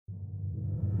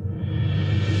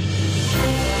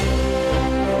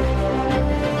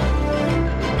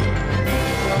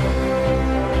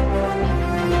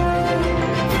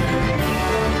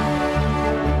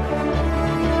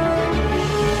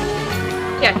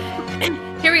Yeah.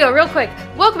 Here we go, real quick.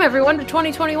 Welcome, everyone, to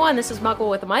 2021. This is Muggle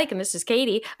with a Mic, and this is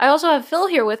Katie. I also have Phil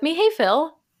here with me. Hey,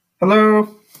 Phil. Hello.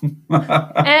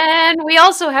 And we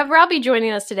also have Robbie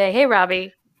joining us today. Hey,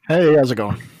 Robbie. Hey, how's it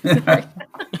going?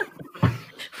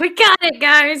 We got it,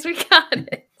 guys. We got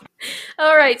it.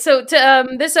 All right. So,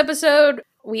 this episode,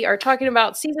 we are talking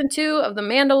about Season 2 of The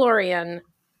Mandalorian.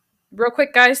 Real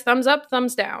quick, guys. Thumbs up,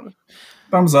 thumbs down.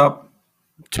 Thumbs up.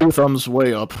 2 thumbs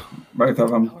way up. Both of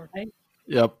them. All right.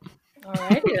 Yep. All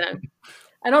righty then.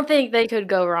 I don't think they could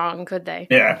go wrong, could they?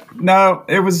 Yeah. No,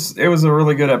 it was a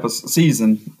really good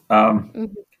season. I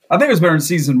think it was better than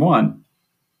season 1.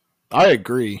 I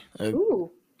agree.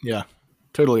 Ooh. Yeah,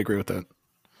 totally agree with that.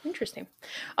 Interesting.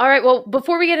 All right. Well,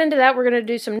 before we get into that, we're going to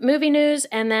do some movie news.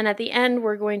 And then at the end,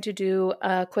 we're going to do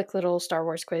a quick little Star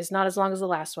Wars quiz. Not as long as the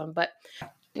last one. But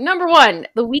number 1,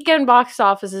 the weekend box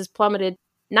office has plummeted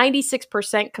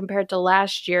 96% compared to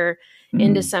last year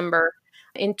in December.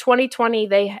 In 2020,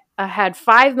 they had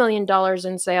 $5 million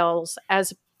in sales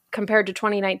as compared to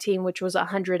 2019, which was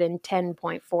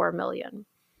 $110.4 million.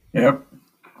 Yep.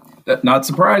 Not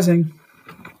surprising.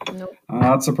 Nope.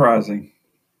 Not surprising.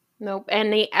 Nope.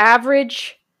 And the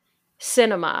average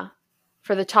cinema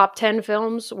for the top 10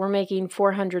 films were making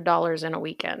 $400 in a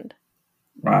weekend.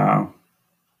 Wow.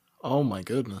 Oh my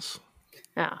goodness.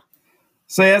 Yeah.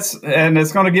 So it's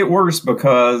going to get worse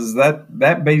because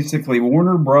that basically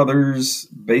Warner Brothers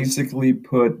basically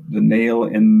put the nail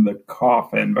in the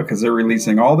coffin because they're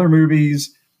releasing all their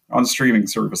movies on streaming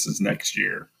services next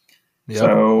year. Yep.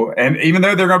 So, and even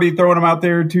though they're going to be throwing them out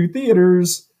there to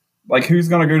theaters, like who's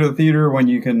going to go to the theater when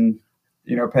you can,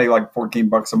 pay like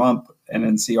 $14 a month and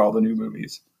then see all the new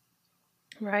movies?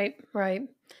 Right.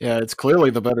 Yeah, it's clearly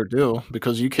the better deal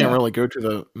because you can't really go to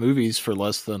the movies for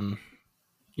less than,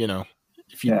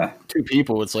 if you 2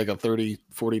 people, it's like a $30,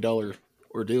 $40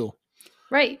 ordeal.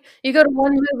 Right. You go to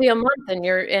one movie a month and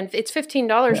it's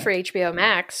 $15 for HBO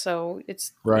Max, so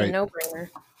it's a no-brainer.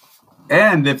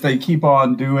 And if they keep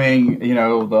on doing,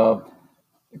 the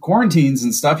quarantines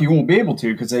and stuff, you won't be able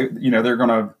to because they're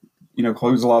going to,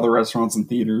 close a lot of the restaurants and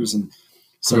theaters and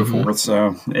so forth.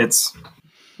 So it's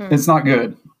not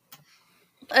good.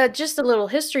 Just a little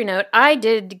history note. I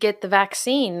did get the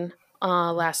vaccine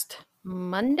last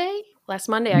Monday. Last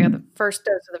Monday, I got the first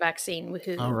dose of the vaccine.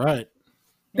 Woohoo. All right.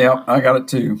 Yeah, I got it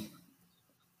too.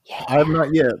 Yeah. I have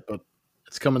not yet, but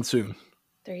it's coming soon.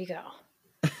 There you go.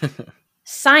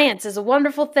 Science is a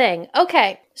wonderful thing.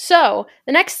 Okay, so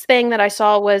the next thing that I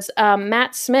saw was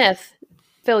Matt Smith.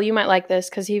 Phil, you might like this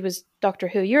because he was Doctor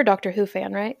Who. You're a Doctor Who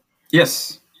fan, right?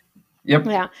 Yes. Yep.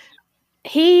 Yeah.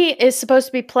 He is supposed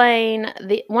to be playing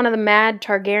one of the Mad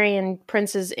Targaryen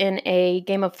princes in a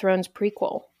Game of Thrones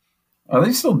prequel. Are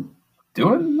they still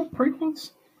doing the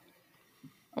prequels?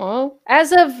 Well,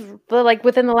 as of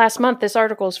within the last month, this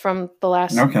article is from the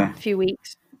last few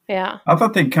weeks. Yeah. I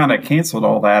thought they kind of canceled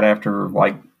all that after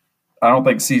I don't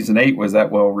think season 8 was that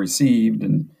well received,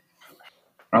 and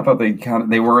I thought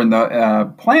they were in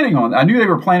the planning on. I knew they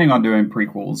were planning on doing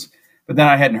prequels, but then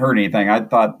I hadn't heard anything. I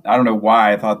don't know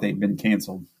why I thought they'd been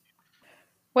canceled.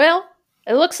 Well,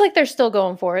 it looks like they're still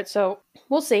going for it, so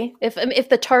we'll see if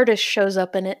the TARDIS shows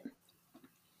up in it.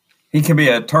 He can be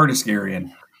a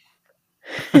TARDIScarian.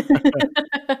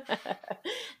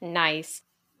 Nice.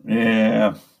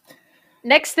 Yeah.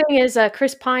 Next thing is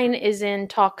Chris Pine is in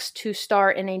talks to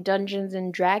star in a Dungeons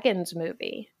and Dragons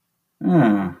movie.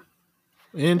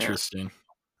 Interesting.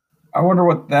 I wonder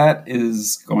what that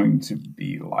is going to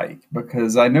be like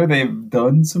because I know they've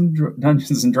done some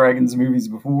Dungeons and Dragons movies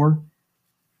before.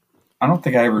 I don't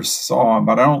think I ever saw them,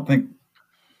 but I don't think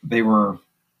they were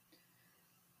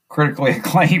critically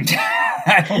acclaimed.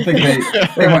 I don't think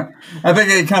they went. I think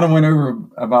they kind of went over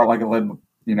about like a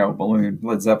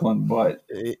Led Zeppelin. But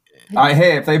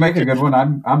hey, if they make a good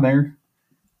one, I'm there.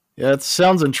 Yeah, it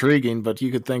sounds intriguing, but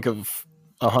you could think of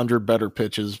 100 better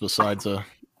pitches besides a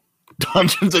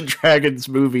Dungeons and Dragons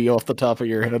movie off the top of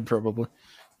your head, probably.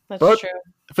 That's true.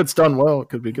 If it's done well, it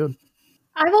could be good.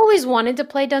 I've always wanted to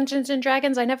play Dungeons and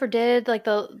Dragons. I never did, like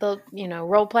the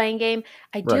role playing game.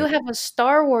 I do have a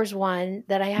Star Wars one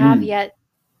that I have yet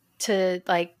to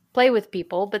play with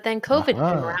people, but then COVID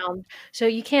came around, so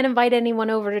you can't invite anyone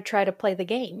over to try to play the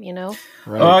game.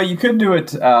 Right. You could do it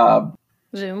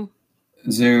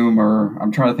Zoom, or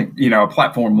I'm trying to think. A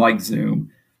platform like Zoom.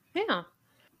 Yeah.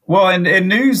 Well, and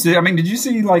news. I mean, did you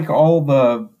see all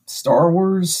the Star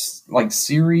Wars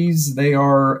series they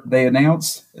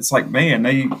announced? It's like, man,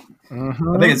 I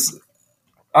think it's.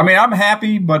 I mean, I'm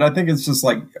happy, but I think it's just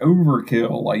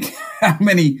overkill. How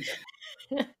many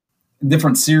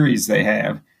different series they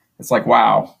have? It's like,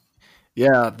 wow.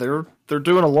 Yeah, they're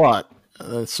doing a lot.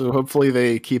 So hopefully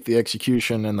they keep the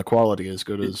execution and the quality as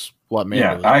good as what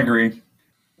Mando. Yeah, I agree.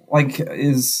 Like,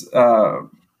 is Jon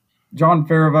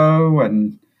Favreau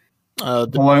and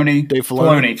Filoni? Dave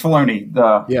Filoni.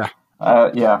 Filoni. Yeah.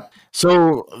 Yeah.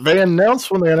 So when they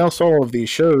announced all of these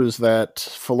shows that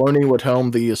Filoni would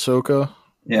helm the Ahsoka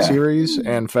series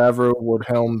and Favreau would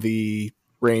helm the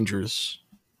Rangers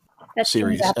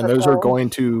series, and those are going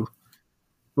to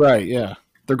they're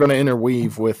going to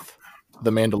interweave with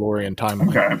the Mandalorian timeline.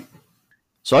 Okay.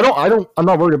 So I'm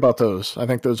not worried about those. I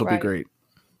think those will be great.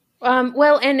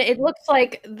 Well, and it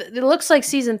looks like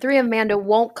season 3 of Mando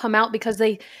won't come out because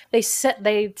they sent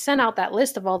out that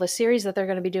list of all the series that they're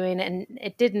going to be doing, and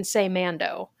it didn't say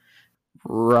Mando.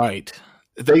 Right.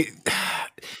 They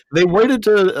waited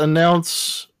to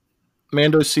announce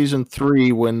Mando season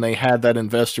 3 when they had that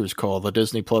investors call, the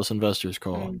Disney Plus investors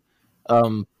call.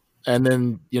 And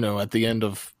then, at the end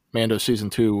of Mando season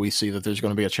 2, we see that there's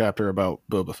going to be a chapter about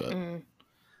Boba Fett.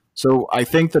 So I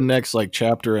think the next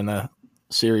chapter in the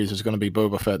series is going to be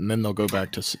Boba Fett, and then they'll go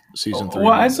back to season 3.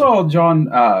 Well, I saw Jon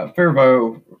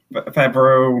Favreau,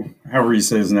 however you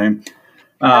say his name.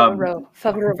 Favreau.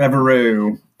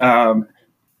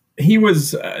 He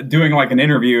was doing an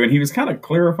interview, and he was kind of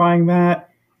clarifying that,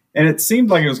 and it seemed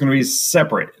like it was going to be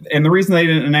separate. And the reason they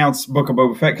didn't announce Book of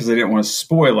Boba Fett because they didn't want to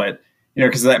spoil it,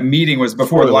 because that meeting was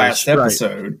before the last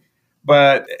episode. Right.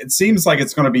 But it seems like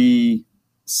it's going to be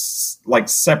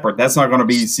separate. That's not going to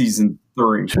be season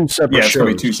 3. Two separate shows. It's going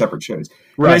to be 2 separate shows.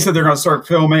 Right. They said they're going to start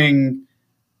filming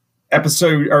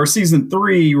season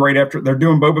 3 right after. They're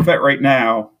doing Boba Fett right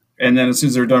now, and then as soon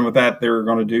as they're done with that, they're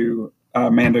going to do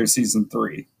Mando season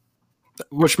 3.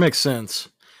 Which makes sense,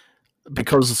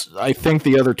 because I think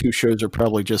the other 2 shows are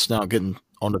probably just now getting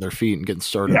onto their feet and getting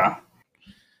started. Yeah.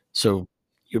 So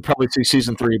you'll probably see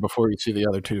season 3 before you see the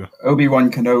other 2.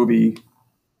 Obi-Wan Kenobi.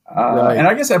 Right. And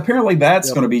I guess apparently that's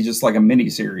going to be just a mini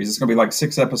series. It's going to be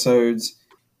 6 episodes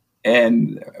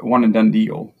and one and done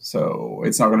deal. So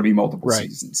it's not going to be multiple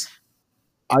seasons.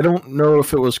 I don't know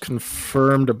if it was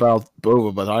confirmed about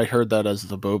Boba, but I heard that as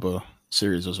the Boba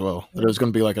series as well. That it was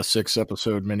going to be a 6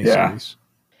 episode mini series.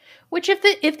 Which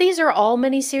if these are all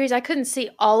mini series, I couldn't see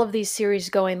all of these series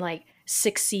going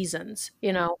 6 seasons,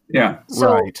 Yeah.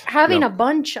 So having a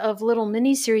bunch of little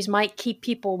mini series might keep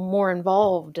people more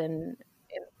involved and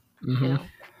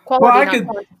quality.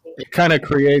 It kind of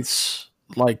creates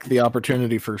the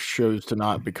opportunity for shows to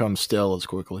not become stale as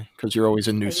quickly because you're always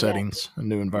in new settings and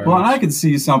new environments. Well, I could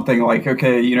see something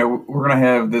okay, we're going to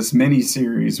have this mini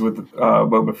series with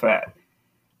Boba Fett,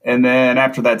 and then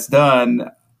after that's done,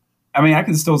 I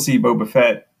can still see Boba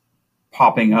Fett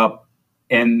popping up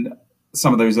in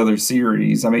some of those other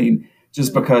series.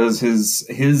 Just because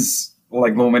his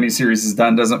little mini series is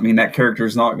done doesn't mean that character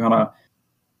is not going to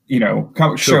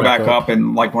show back up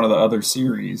in one of the other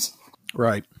series.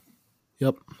 Right.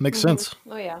 Yep. Makes sense.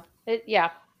 Oh, yeah.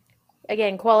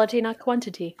 Again, quality, not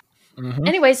quantity.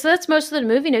 Anyway, so that's most of the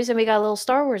movie news, and we got a little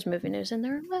Star Wars movie news in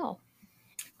there as well.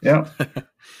 Yeah.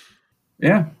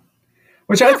 Yeah.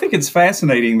 Which I think it's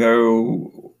fascinating,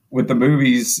 though, with the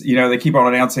movies. They keep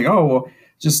on announcing, they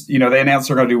announced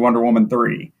they're going to do Wonder Woman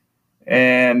 3.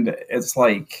 And it's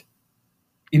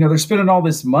they're spending all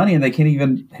this money and they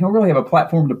don't really have a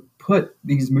platform to put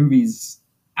these movies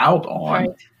out on. Right.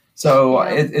 So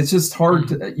it's just hard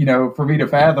to, for me to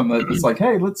fathom that it's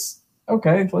hey, let's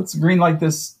greenlight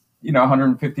this,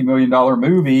 $150 million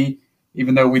movie,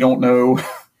 even though we don't know,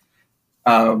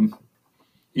 how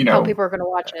people are going to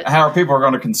watch it, how people are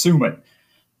going to consume it.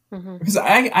 Because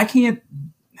I can't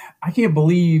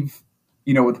believe,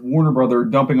 with Warner Brother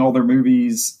dumping all their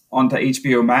movies onto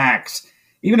HBO Max,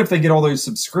 even if they get all those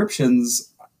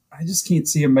subscriptions, I just can't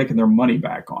see them making their money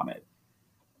back on it.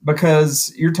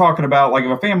 Because you're talking about if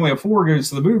a family of 4 goes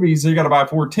to the movies, you got to buy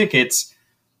 4 tickets.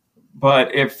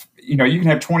 But if, you can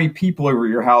have 20 people over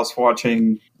your house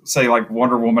watching, say,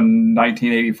 Wonder Woman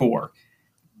 1984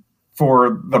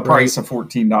 for the price of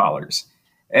 $14.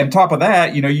 And on top of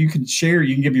that, you can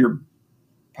give your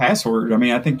password.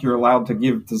 I think you're allowed to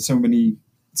give to so many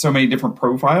different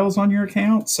profiles on your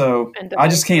account. So I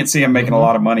just can't see them making a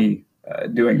lot of money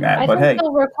doing that. But hey,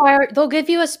 they'll give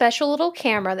you a special little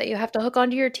camera that you have to hook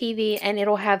onto your TV, and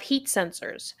it'll have heat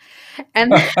sensors,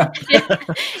 and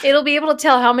it'll be able to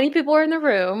tell how many people are in the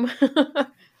room.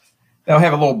 They'll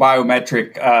have a little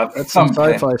biometric. That's some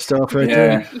sci-fi stuff right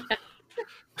there.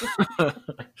 Yeah.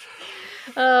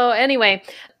 Oh, anyway.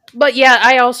 But yeah,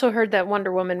 I also heard that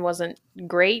Wonder Woman wasn't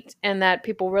great and that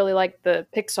people really liked the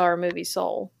Pixar movie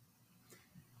Soul.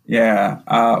 Yeah,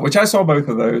 which I saw both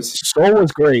of those. Soul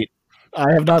was great.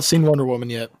 I have not seen Wonder Woman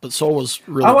yet, but Soul was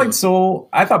really I liked good. Soul.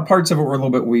 I thought parts of it were a little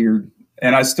bit weird.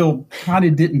 and I still kind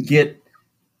of didn't get.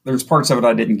 There's parts of it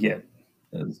I didn't get.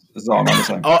 Is all I'm gonna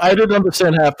say. Oh, I didn't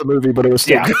understand half the movie, but it was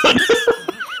still good.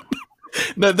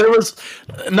 No, there was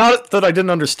not that I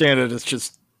didn't understand it. It's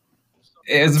just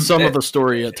some of the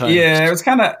story at times. Yeah, it was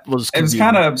kind of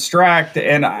abstract,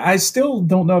 and I still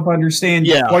don't know if I understand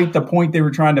quite the point they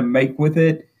were trying to make with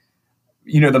it.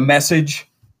 The message,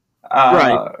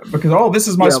 right? Because this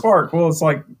is my spark. Well, it's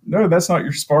like, no, that's not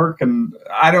your spark, and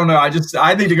I don't know. I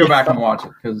need to go back and watch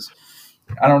it because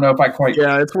I don't know if I quite.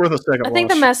 Yeah, it's worth a second. I think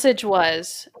the message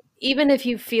was, even if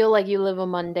you feel like you live a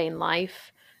mundane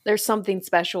life, there's something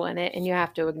special in it, and you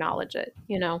have to acknowledge it.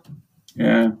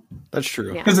 Yeah, that's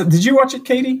true. Because did you watch it,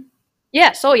 Katie?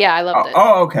 Yes. Oh, yeah, I loved it.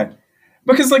 Oh, okay.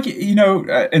 Because,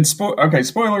 and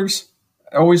spoilers.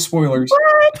 Always spoilers.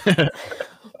 What?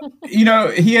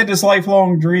 He had this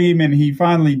lifelong dream, and he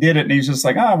finally did it, and he's just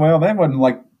like, well, that wasn't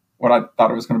like what I thought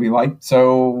it was going to be like.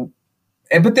 So,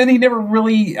 but then he never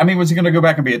really. I mean, was he going to go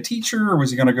back and be a teacher, or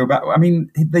was he going to go back? I mean,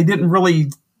 they didn't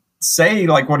really say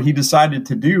like what he decided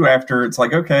to do after. It's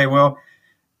like, okay, well.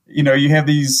 You have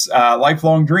these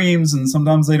lifelong dreams, and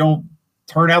sometimes they don't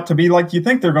turn out to be like you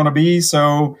think they're going to be.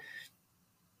 So,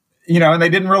 and they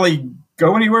didn't really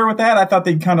go anywhere with that. I thought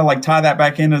they'd kind of like tie that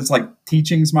back in as like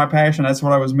teaching's my passion. That's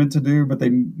what I was meant to do, but they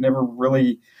never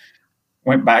really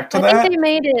went back to that. I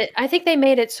think they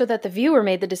made it so that the viewer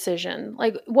made the decision.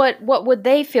 Like, what would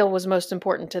they feel was most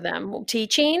important to them?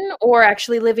 Teaching or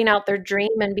actually living out their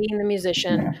dream and being the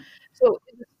musician? Yeah. So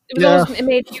it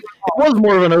made you. It was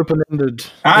more of an open-ended.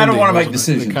 I don't want to make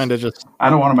decisions. Kind of just. I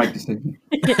don't want to make decisions.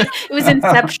 It was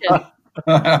Inception.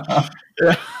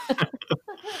 Yeah.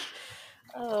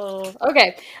 Oh,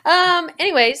 okay.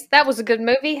 Anyways, that was a good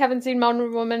movie. Haven't seen Wonder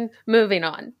Woman. Moving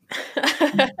on.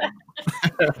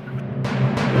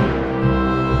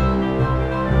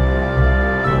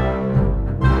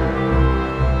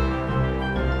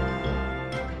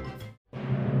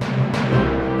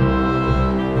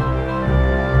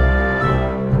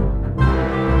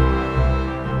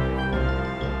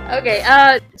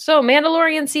 Okay, so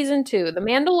Mandalorian Season 2. The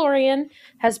Mandalorian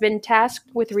has been tasked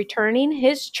with returning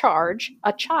his charge,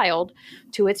 a child,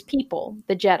 to its people,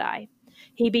 the Jedi.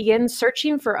 He begins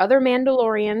searching for other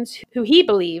Mandalorians who he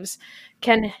believes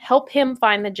can help him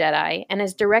find the Jedi, and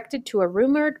is directed to a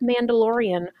rumored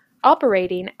Mandalorian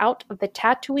operating out of the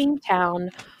Tatooine town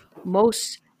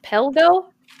Mos Pelgo?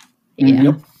 Yeah.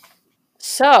 Yep.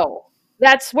 So...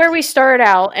 that's where we start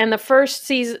out, and the first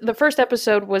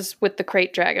episode was with the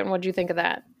Krayt Dragon. What do you think of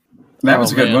that? That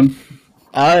was a good one.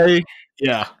 I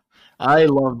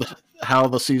loved how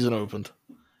the season opened.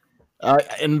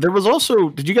 And there was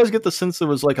also, did you guys get the sense there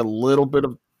was like a little bit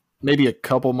of maybe a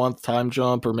couple month time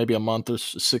jump, or maybe a month or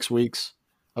 6 weeks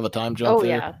of a time jump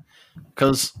there? Yeah.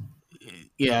 Because,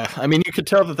 I mean, you could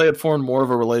tell that they had formed more of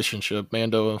a relationship,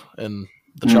 Mando and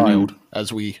the child,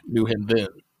 as we knew him then.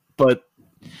 But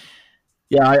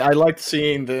yeah, I liked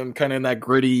seeing them kind of in that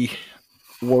gritty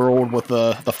world with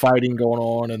the fighting going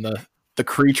on and the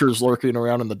creatures lurking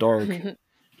around in the dark.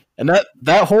 And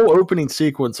that whole opening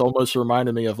sequence almost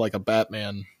reminded me of like a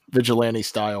Batman vigilante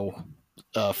style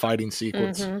fighting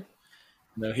sequence.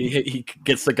 He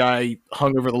gets the guy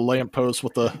hung over the lamppost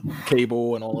with the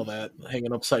cable and all of that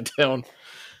hanging upside down.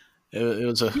 It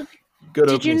was a good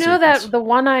opening. Did you know sequence. that the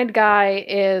one-eyed guy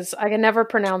is, I can never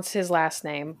pronounce his last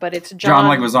name, but it's John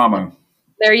Leguizamo.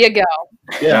 There you go.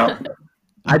 Yeah.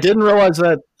 I didn't realize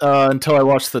that until I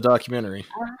watched the documentary.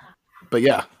 But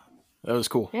yeah, that was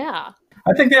cool. Yeah.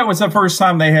 I think that was the first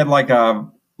time they had like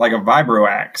a vibro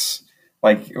axe,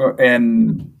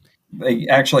 and they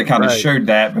actually kind of showed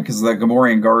that because the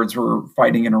Gamorrean guards were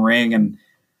fighting in a ring and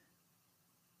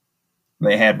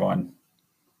they had one.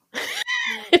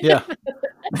 Yeah.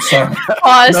 So,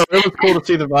 Pause. No, it was cool to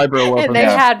see the vibro weapon. And they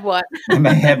had one. And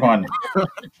they had one.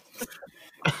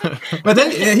 But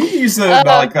then he used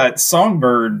that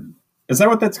songbird. Is that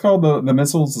what that's called? The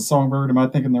missiles, the songbird? Am I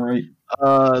thinking the right?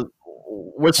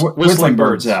 Whistling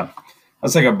birds. Yeah,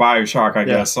 that's like a BioShock, I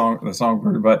guess. The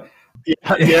songbird, but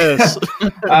yes.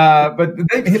 But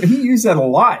he used that a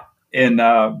lot in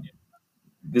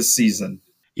this season.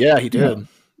 Yeah, he did.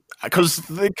 Because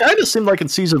it kind of seemed like in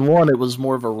season 1 it was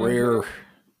more of a rare,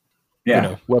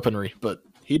 weaponry. But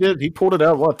he pulled it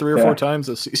out 3 or 4 times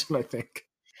this season, I think.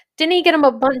 Didn't he get him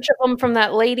a bunch of them from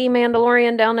that lady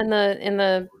Mandalorian down in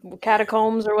the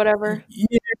catacombs or whatever?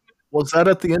 Yeah. Was that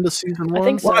at the end of season 1? I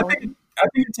think so. Well, I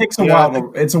think it takes a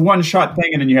while. It's a one-shot thing,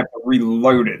 and then you have to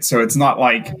reload it. So it's not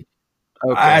like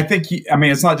I think.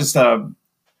 It's not just I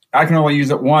can only use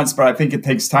it once, but I think it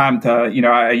takes time to.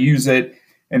 I use it,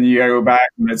 and you got to go back,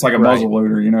 and it's like a muzzle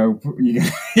loader. You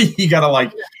got to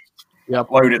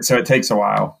load it, so it takes a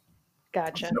while.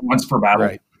 Gotcha. Once per battle.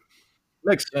 Right.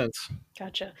 Makes sense.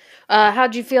 Gotcha.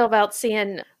 How'd you feel about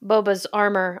seeing Boba's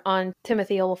armor on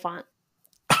Timothy Oliphant?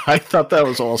 I thought that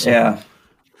was awesome. Yeah.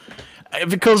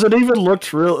 Because it even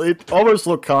looked it almost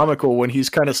looked comical when he's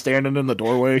kind of standing in the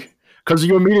doorway. Because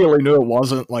you immediately knew it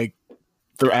wasn't like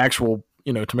the actual,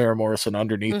 Tamara Morrison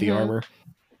underneath the armor.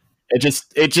 It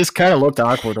just kind of looked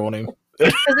awkward on him.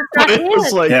 It's not it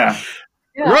was like, Yeah.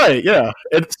 right, yeah.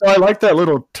 So I like that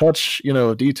little touch,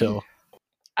 detail.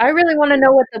 I really want to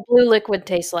know what the blue liquid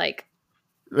tastes like.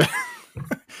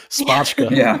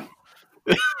 Spotchka. Yeah.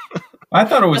 I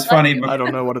thought it was funny. But I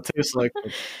don't know what it tastes like.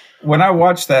 But... when I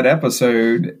watched that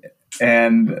episode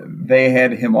and they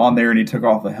had him on there and he took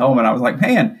off the helmet, I was like,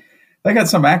 man, they got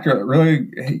some actor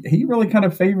that he really kind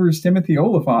of favors Timothy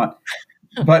Oliphant.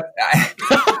 But,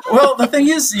 well, the thing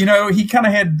is, he kind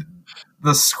of had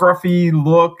the scruffy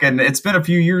look, and it's been a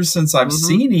few years since I've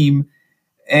seen him.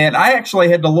 And I actually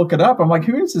had to look it up. I'm like,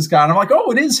 who is this guy? And I'm like,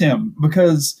 oh, it is him.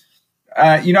 Because,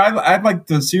 I liked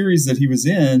the series that he was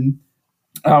in.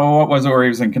 Oh, what was it where he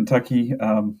was in Kentucky?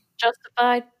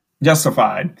 Justified.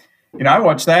 I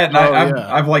watched that, and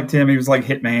I've liked him. He was like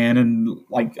Hitman and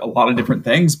like a lot of different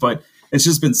things, but it's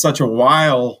just been such a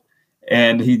while,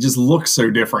 and he just looks so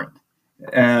different.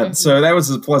 And so that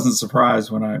was a pleasant surprise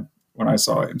when I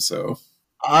saw him. So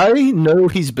I know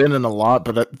he's been in a lot,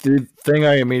 but the thing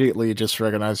I immediately just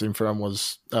recognized him from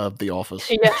was The Office.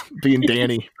 Yeah. Being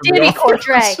Danny. Danny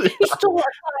Cordray. He's still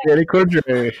Danny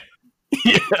Cordray.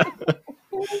 Yeah.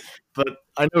 But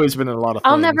I know he's been in a lot of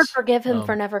things. I'll never forgive him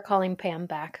for never calling Pam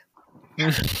back.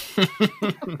 It's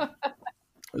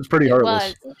pretty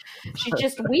heartless. She's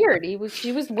just weird.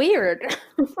 She was weird.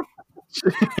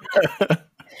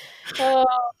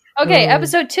 Okay,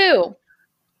 episode 2.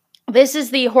 This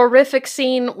is the horrific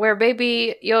scene where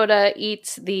Baby Yoda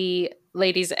eats the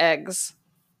lady's eggs.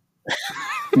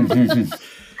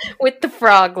 With the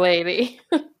frog lady.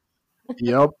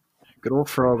 Yep. Good old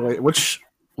frog lady. Which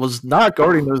was not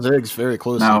guarding those eggs very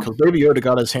closely, because Baby Yoda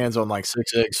got his hands on like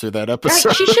 6 eggs through that episode.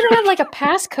 Right, she should have had like a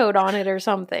passcode on it or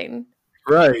something.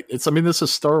 Right. This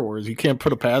is Star Wars. You can't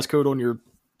put a passcode on your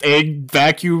egg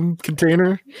vacuum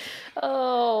container.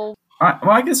 Oh.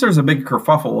 I guess there's a big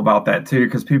kerfuffle about that too,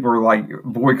 because people are like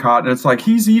boycotting. It's like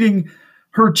he's eating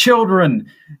her children.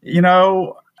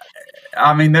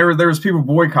 There's people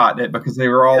boycotting it because they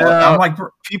were all. I'm like,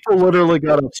 people literally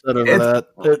got upset over that.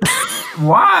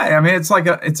 Why? It's like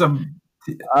yeah.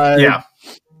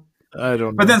 I don't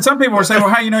know. But then some people are saying, well,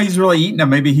 how he's really eating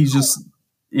them? Maybe he's just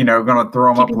going to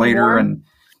throw them up later and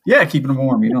keeping them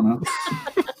warm. You don't know.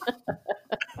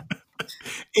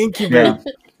 Incubate. Yeah.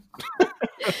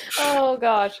 Oh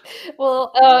gosh.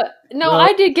 Well, no,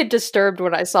 I did get disturbed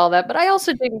when I saw that, but I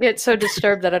also didn't get so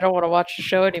disturbed that I don't want to watch the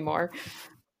show anymore.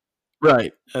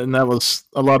 Right, and that was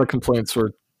a lot of complaints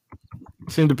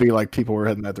seemed to be like people were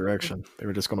heading that direction. They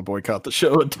were just going to boycott the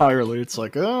show entirely. It's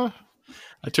like, to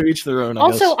each their own.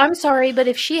 I guess. I'm sorry, but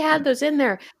if she had those in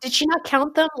there, did she not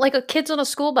count them like a kids on a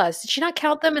school bus? Did she not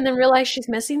count them and then realize she's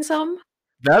missing some?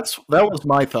 That was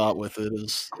my thought with it.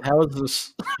 Is how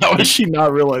is she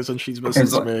not realizing she's missing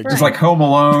some eggs? It's like Home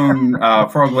Alone,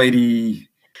 Frog Lady.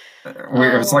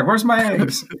 It's like, where's my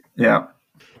eggs? Yeah.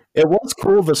 It was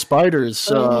cool. The spiders,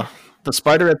 the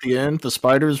spider at the end, the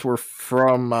spiders were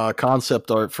from concept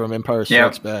art from Empire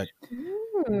Strikes Back.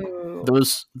 Ooh.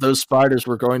 Those spiders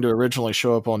were going to originally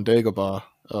show up on Dagobah.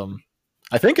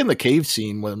 I think in the cave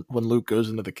scene when Luke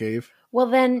goes into the cave. Well,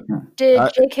 then, did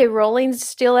J.K. Rowling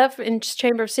steal that in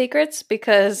Chamber of Secrets?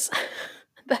 Because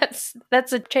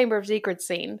that's a Chamber of Secrets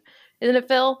scene, isn't it,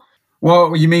 Phil?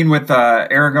 Well, you mean with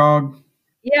Aragog?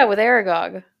 Yeah, with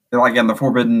Aragog. Like in the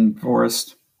Forbidden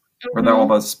Forest, where all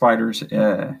the spiders.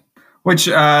 Which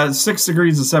 6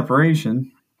 Degrees of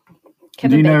Separation.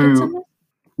 Kevin Bacon's in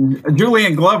this?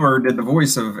 Julian Glover did the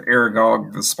voice of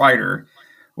Aragog the spider,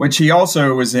 which he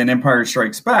also was in Empire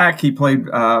Strikes Back. He played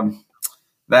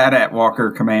that at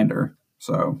Walker Commander.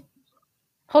 So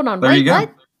hold on, there you go.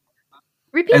 What?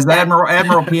 Repeat As that.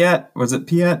 Admiral Piet. Was it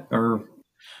Piet or?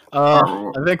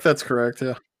 I think that's correct.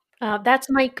 Yeah. That's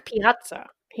Mike Piazza.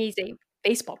 He's a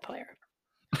baseball player.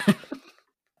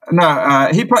 No,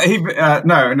 he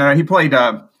played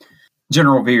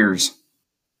General Veers.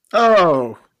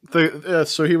 Oh,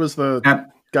 so he was the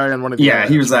guy in one of the. Yeah,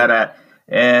 he was that.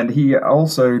 And he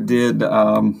also did.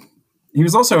 He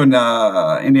was also in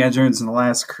Indiana Jones and the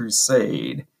Last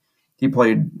Crusade. He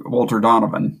played Walter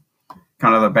Donovan,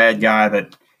 kind of the bad guy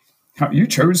that you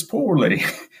chose poorly.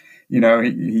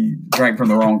 He drank from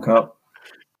the wrong cup.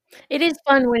 It is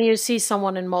fun when you see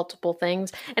someone in multiple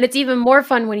things, and it's even more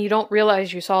fun when you don't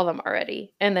realize you saw them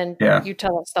already, and then you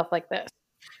tell us stuff like this.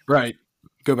 Right.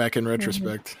 go back in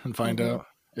retrospect and find Mhm. out.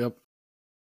 Yep.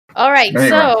 All right. Anyway.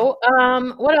 So,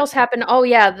 what else happened? Oh,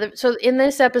 yeah. So in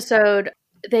this episode,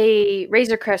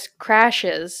 Razor Crest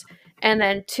crashes, and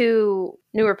then 2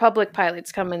 New Republic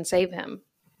pilots come and save him.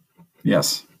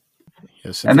 Yes.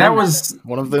 Yes, And that was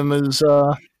one of them is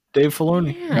Dave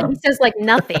Filoni. Yeah, he says like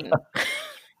nothing.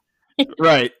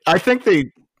 Right. I think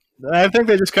they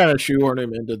just kind of shoehorned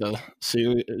him into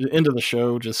the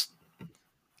show. Just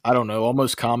I don't know,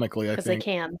 almost comically. I Because they think,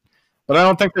 can. but I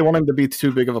don't think they want him to be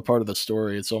too big of a part of the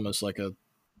story. It's almost like a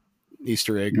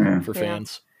Easter egg for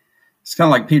fans. It's kind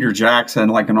of like Peter Jackson,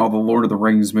 like in all the Lord of the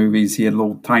Rings movies. He had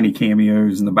little tiny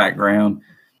cameos in the background.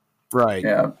 Right.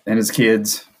 Yeah, and his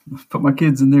kids. Put my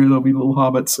kids in there; they'll be little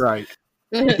hobbits. Right.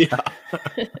 Yeah.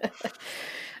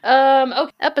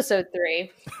 Okay, episode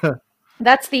 3.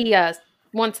 That's the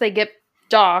once they get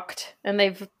docked and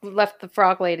they've left the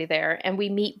frog lady there, and we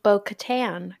meet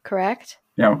Bo-Katan, correct?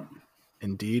 Yeah.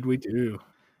 Indeed, we do.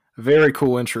 Very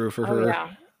cool intro for her.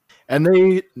 Yeah. And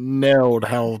they nailed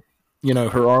how,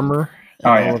 her armor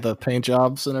and all of the paint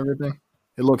jobs and everything.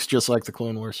 It looks just like the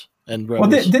Clone Wars and Rebels.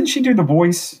 Well, didn't she do the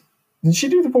voice? Did she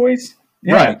do the voice?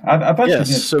 Yeah, right. I thought she did.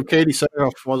 So Katie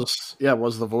Sackhoff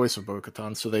was the voice of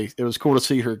Bo-Katan. So it was cool to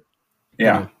see her.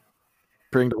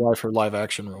 Bring to life her live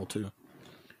action role too.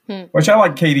 Which I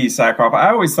like Katie Sackhoff. I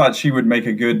always thought she would make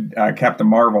a good Captain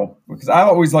Marvel because I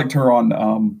always liked her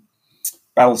on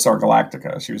Battlestar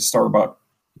Galactica. She was Starbuck.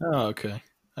 Oh, okay.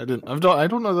 I don't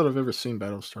know that I've ever seen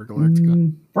Battlestar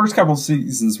Galactica. First couple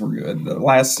seasons were good. The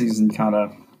last season kind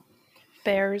of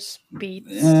bears beats.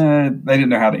 They didn't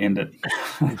know how to end it.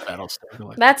 Battlestar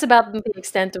Galactica. That's about the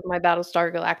extent of my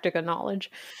Battlestar Galactica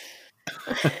knowledge.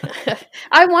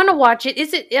 I want to watch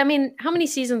it. How many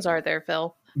seasons are there,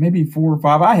 Phil? Maybe 4 or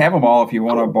 5. I have them all if you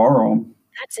want to borrow them.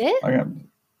 That's it?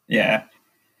 Yeah.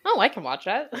 Oh, I can watch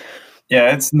that.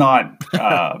 Yeah, it's not...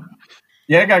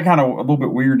 it got kind of a little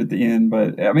bit weird at the end,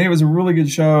 but it was a really good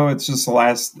show. It's just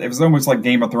it was almost like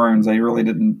Game of Thrones. They really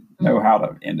didn't know how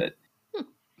to end it.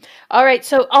 All right,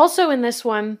 so also in this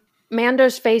one,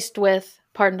 Mando's faced with,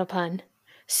 pardon the pun,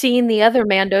 seeing the other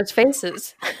Mando's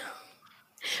faces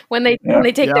when they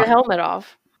take their helmet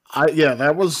off.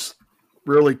 That was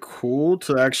really cool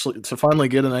to finally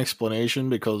get an explanation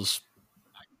because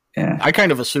I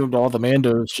kind of assumed all the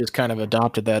Mandos just kind of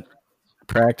adopted that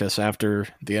practice after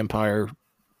the Empire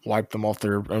wiped them off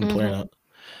their own planet.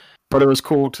 But it was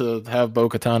cool to have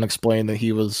Bo-Katan explain that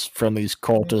he was from these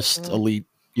cultist elite,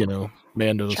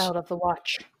 Mandos. Child of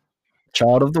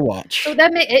the Watch. So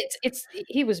that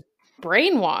he was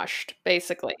brainwashed,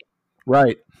 basically.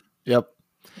 Right. Yep.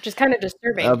 Which is kind of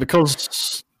disturbing.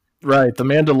 Because the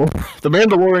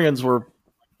Mandalorians were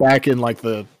back in like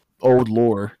the old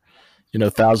lore,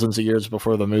 thousands of years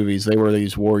before the movies. They were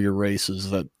these warrior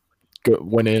races that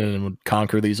went in and would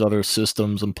conquer these other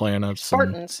systems and planets.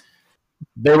 Spartans.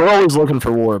 They were always looking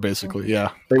for war, basically. Yeah,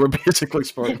 they were basically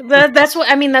Spartans. That's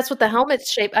what the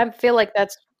helmet's shape. I feel like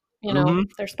that's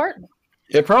they're Spartan.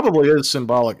 It probably is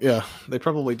symbolic. Yeah, they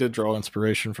probably did draw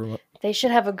inspiration from it. They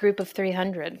should have a group of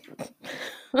 300.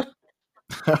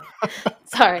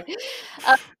 Sorry.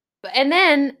 And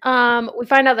then we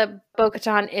find out that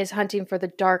Bo-Katan is hunting for the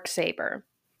Darksaber.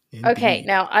 Indeed. Okay,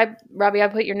 now Robbie, I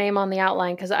put your name on the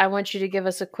outline because I want you to give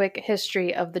us a quick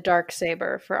history of the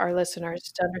Darksaber for our listeners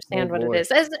to understand what it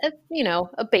is. As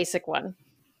a basic one.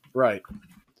 Right.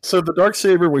 So the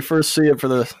Darksaber, we first see it for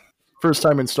the first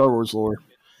time in Star Wars lore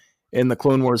in the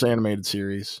Clone Wars animated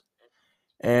series.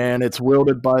 And it's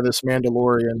wielded by this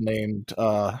Mandalorian named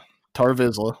Tar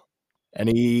Vizsla. And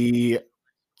he,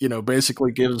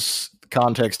 basically gives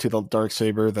context to the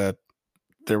Darksaber that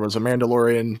there was a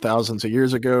Mandalorian thousands of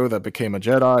years ago that became a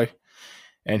Jedi,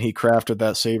 and he crafted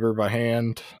that saber by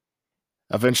hand.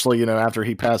 Eventually, after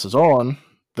he passes on,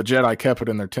 the Jedi kept it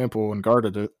in their temple and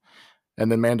guarded it,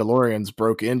 and then Mandalorians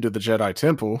broke into the Jedi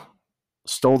temple,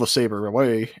 stole the saber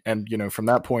away, and, from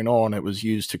that point on, it was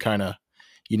used to kind of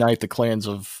unite the clans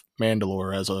of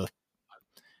Mandalore as a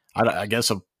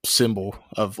symbol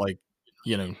of,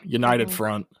 united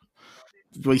front.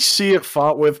 We see it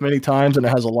fought with many times, and it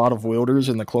has a lot of wielders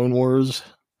in the Clone Wars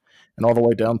and all the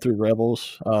way down through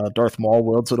Rebels. Darth Maul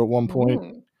wields it at one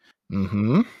point.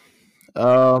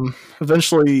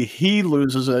 Eventually, he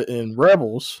loses it in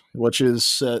Rebels, which is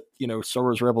set, Star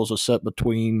Wars Rebels is set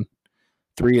between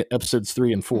episodes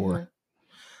 3 and 4.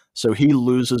 So he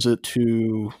loses it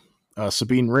to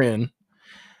Sabine Wren,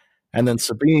 and then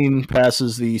Sabine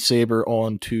passes the saber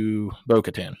on to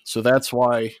Bo-Katan. So that's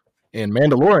why in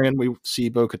Mandalorian, we see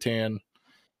Bo-Katan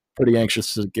pretty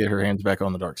anxious to get her hands back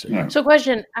on the Darksaber. Yeah. So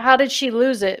question, how did she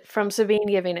lose it from Sabine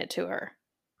giving it to her?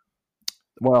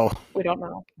 Well, we don't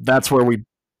know. That's where we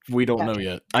we don't know Gotcha.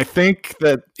 yet. I think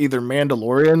that either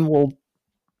Mandalorian will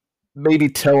maybe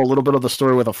tell a little bit of the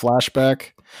story with a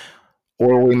flashback,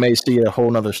 or we may see a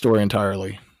whole nother story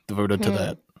entirely devoted to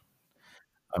that.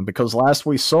 Because last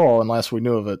we saw and last we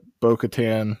knew of it,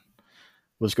 Bo-Katan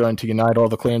was going to unite all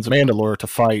the clans of Mandalore to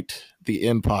fight the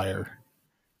Empire.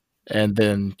 And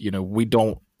then, we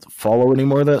don't follow any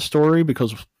more of that story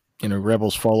because,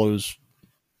 Rebels follows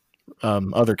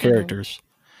other characters.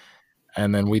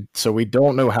 And then we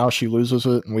don't know how she loses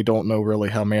it, and we don't know really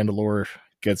how Mandalore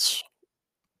gets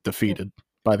defeated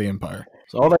by the Empire.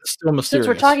 So all that's still mysterious.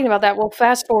 Since we're talking about that, we'll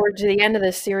fast forward to the end of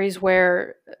this series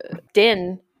where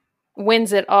Din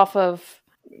wins it off of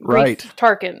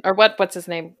Tarkin, or what's his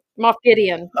name? Moff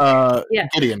Gideon.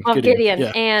 Gideon. Moff Gideon.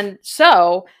 Yeah. And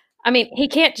so, he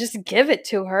can't just give it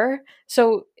to her.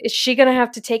 So is she going to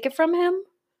have to take it from him?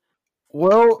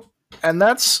 Well, and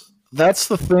that's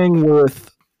the thing with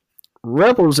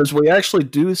Rebels, is we actually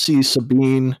do see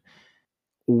Sabine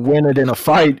win it in a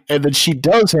fight, and then she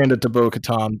does hand it to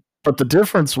Bo-Katan. But the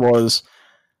difference was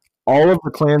all of the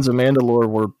clans of Mandalore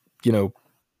were,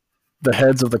 the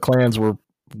heads of the clans were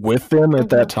with them at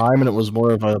that time, and it was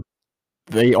more of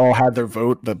they all had their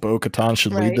vote that Bo-Katan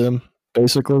should lead them,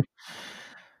 basically.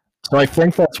 So I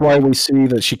think that's why we see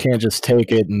that she can't just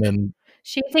take it and then...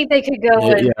 She think they could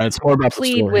go it's more about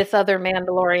plead with other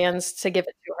Mandalorians to give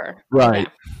it to her. Right.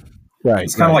 Yeah. Right.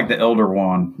 It's kind of like the Elder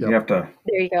Wand. Yep. You have to...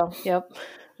 There you go. Yep.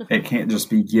 It can't just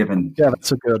be given. Yeah,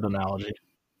 that's a good analogy.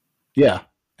 Yeah,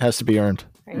 it has to be earned.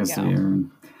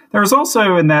 There was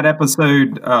also in that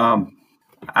episode...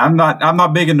 I'm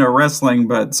not big into wrestling,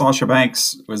 but Sasha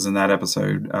Banks was in that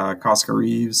episode. Cosca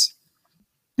Reeves.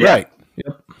 Yeah. Right.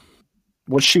 Yep.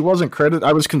 Well, she wasn't credited.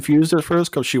 I was confused at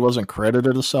first because she wasn't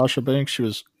credited as Sasha Banks. She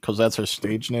was, because that's her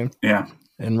stage name. Yeah.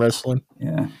 In wrestling.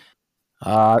 Yeah.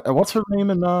 What's her name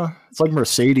in? It's like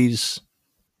Mercedes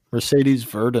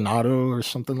Verdonado or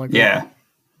something like that. Yeah.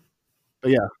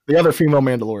 But yeah, the other female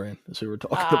Mandalorian is who we're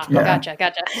talking about. Yeah.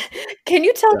 Gotcha. Can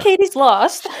you tell Katie's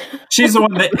lost? She's the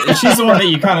one that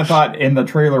you kind of thought in the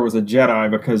trailer was a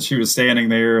Jedi because she was standing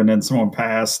there and then someone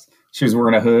passed. She was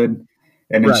wearing a hood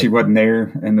and then she wasn't there.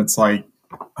 And it's like,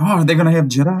 oh, are they going to have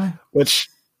Jedi? Which,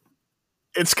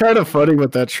 it's kind of funny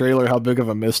with that trailer how big of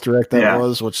a misdirect that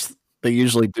was, which they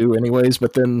usually do anyways.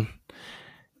 But then,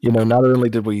 not only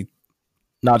did we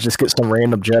not just get some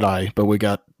random Jedi, but we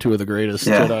got two of the greatest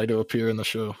Jedi to appear in the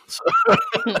show. So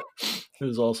it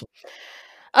was awesome.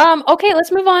 Okay,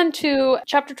 let's move on to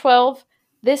Chapter 12.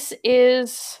 This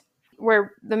is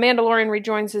where the Mandalorian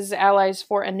rejoins his allies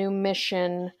for a new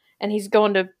mission, and he's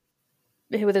going to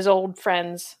with his old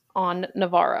friends on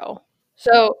Navarro.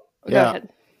 So, go ahead.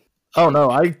 Oh, no,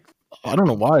 I don't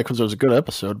know why, because it was a good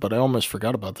episode, but I almost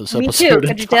forgot about this episode. Me too,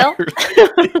 could you tell?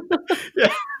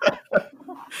 Yeah.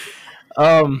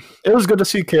 It was good to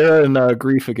see Cara and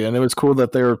Greef again. It was cool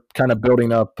that they were kind of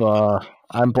building up.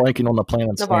 I'm blanking on the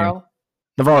planet's name.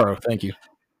 Navarro, thank you.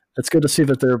 It's good to see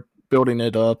that they're building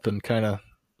it up and kind of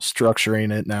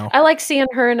structuring it now. I like seeing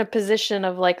her in a position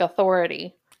of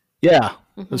authority. Yeah,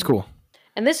 that's cool.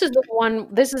 And this is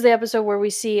the episode where we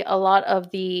see a lot of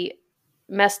the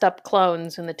messed up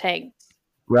clones in the tanks.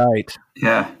 Right.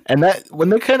 Yeah. And that when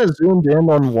they kind of zoomed in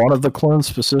on one of the clones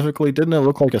specifically, didn't it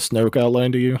look like a Snoke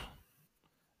outline to you?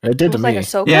 It did to me.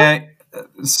 Ahsoka? Yeah,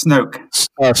 Snoke.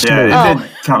 Snoke. Yeah, it did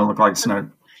kind of look like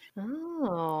Snoke.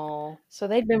 Oh, so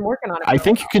they'd been working on it. I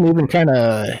think you can even kind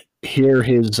of hear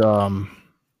his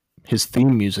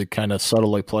theme music kind of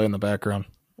subtly play in the background.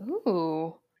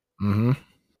 Ooh. Mm-hmm.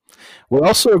 We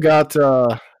also got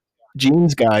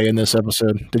Jeans Guy in this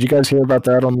episode. Did you guys hear about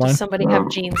that online? Does somebody have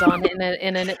jeans on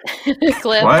in a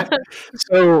clip? What?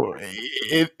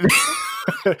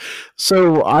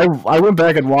 So I went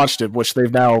back and watched it, which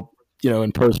they've now,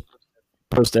 in post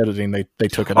editing, they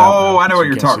took it out. Oh, I know what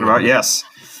you're talking about. Yes.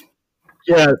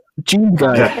 Yeah, Jeans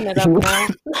Guy.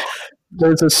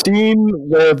 There's a scene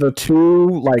where the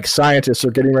two scientists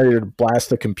are getting ready to blast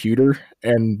the computer,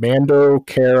 and Mando,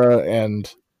 Cara,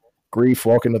 and Greef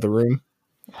walk into the room.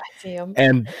 I see him.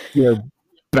 And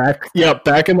back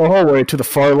in the hallway to the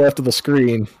far left of the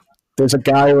screen, there's a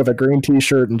guy with a green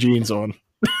t-shirt and jeans on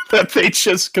that they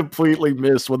just completely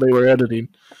missed when they were editing.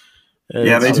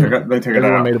 And they took it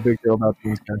out. Made a big deal about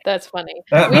these guys. That's funny.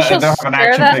 We shall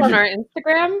share that on our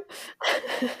Instagram.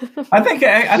 I think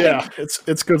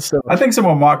it's good stuff. I think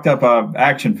someone mocked up a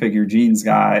action figure Jeans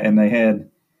Guy, and they had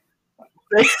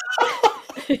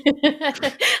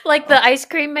like the ice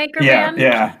cream maker man.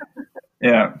 Yeah.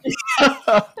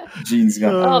 Jeans Guy.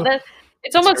 Oh,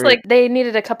 it's almost like they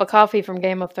needed a cup of coffee from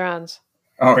Game of Thrones.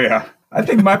 Oh yeah, I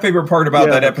think my favorite part about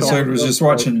that episode was just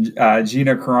watching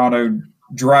Gina Carano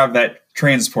drive that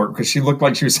transport because she looked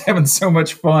like she was having so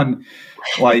much fun,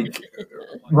 like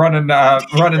running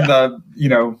the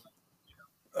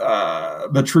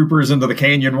the troopers into the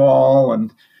canyon wall,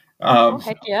 and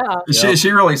heck yeah.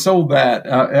 she really sold that.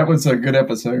 That was a good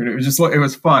episode. It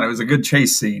was fun. It was a good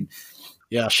chase scene.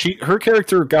 Yeah, her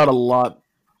character got a lot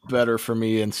better for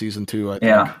me in season 2. I think.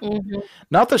 Yeah. Mm-hmm.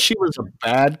 Not that she was a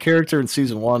bad character in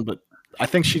season 1, but I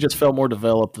think she just felt more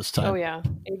developed this time. Oh yeah,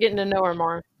 you're getting to know her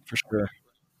more for sure.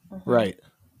 Mm-hmm. Right.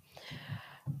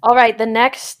 All right, the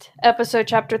next episode,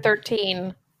 chapter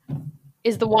 13,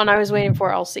 is the one I was waiting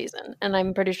for all season, and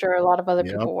I'm pretty sure a lot of other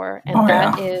people were. And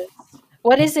that is,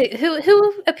 what is it?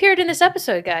 Who appeared in this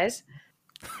episode, guys?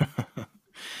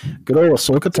 Good old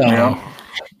Ahsoka Tano. Yeah.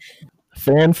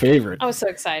 Fan favorite. I was so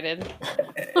excited.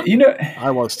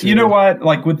 I was too. You know what?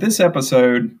 Like with this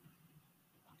episode,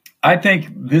 I think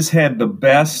this had the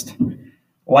best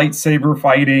lightsaber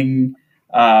fighting,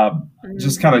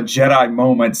 just kind of Jedi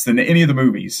moments than any of the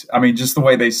movies. I mean, just the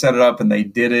way they set it up and they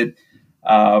did it.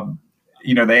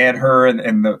 They had her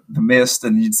and the mist,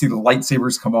 and you'd see the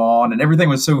lightsabers come on, and everything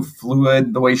was so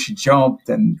fluid. The way she jumped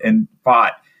and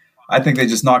fought, I think they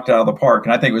just knocked it out of the park.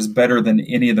 And I think it was better than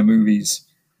any of the movies.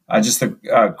 Just the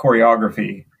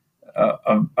choreography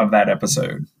of that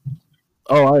episode.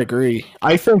 Oh, I agree.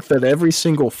 I think that every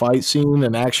single fight scene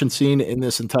and action scene in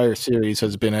this entire series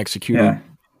has been executed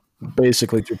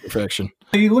basically to perfection.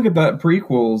 You look at the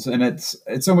prequels, and it's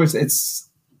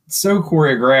so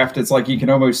choreographed. It's like you can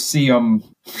almost see them,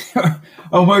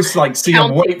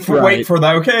 wait for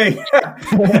the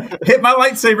hit my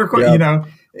lightsaber quick,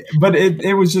 But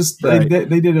it was just they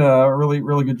did a really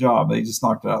really good job. They just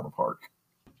knocked it out of the park.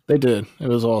 They did. It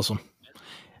was awesome.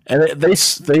 And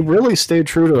they really stayed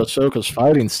true to Ahsoka's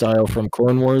fighting style from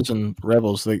Clone Wars and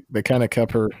Rebels. They kind of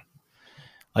kept her,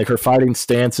 like her fighting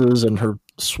stances and her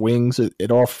swings.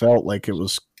 It all felt like it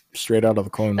was straight out of the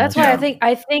Clone Wars. That's why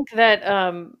I think that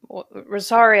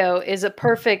Rosario is a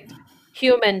perfect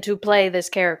human to play this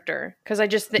character, because I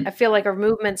feel like her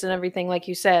movements and everything, like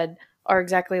you said, are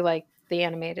exactly like the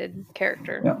animated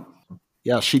character.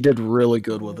 Yeah, she did really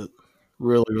good with it.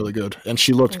 Really, really good. And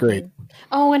she looked great.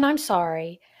 Oh, and I'm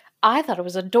sorry. I thought it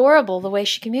was adorable the way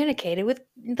she communicated with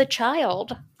the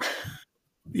child.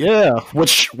 Yeah,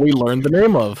 which we learned the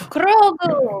name of.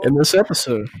 Grogu! In this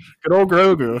episode. Good old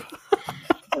Grogu.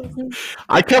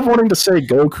 I kept wanting to say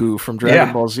Goku from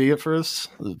Dragon Ball Z at first.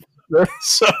 But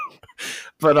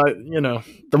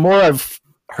the more I've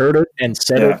heard it and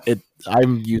said it,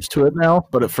 I'm used to it now,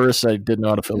 but at first I didn't know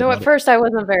how to feel about it. No, at first I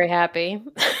wasn't very happy.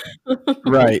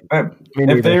 Right.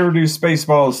 If they ever do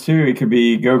Spaceballs too, it could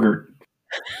be Gogurt.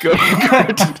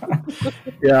 Gogurt.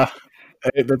 Yeah,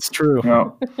 that's true.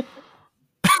 No.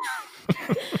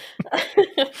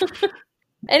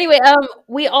 Anyway,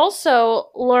 we also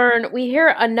we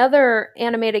hear another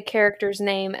animated character's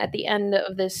name at the end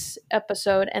of this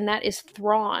episode, and that is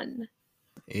Thrawn.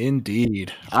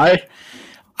 Indeed.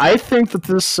 I think that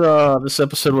this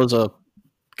episode was a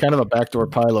kind of a backdoor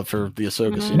pilot for the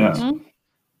Ahsoka series. Yeah.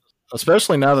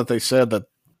 Especially now that they said that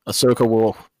the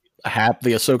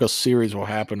Ahsoka series will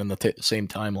happen in the same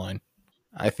timeline.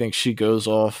 I think she goes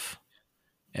off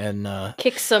and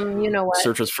kicks some,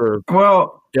 searches for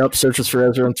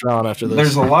Ezra and Thrawn after this.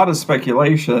 There's a lot of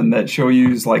speculation that she'll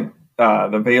use like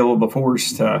the Veil of the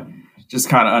Force to just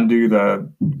kind of undo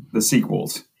the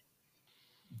sequels.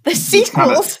 The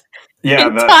sequels?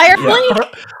 Entirely?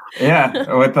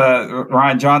 With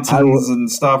Rian Johnson's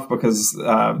and stuff, because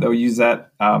they'll use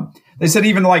that. They said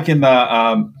even like in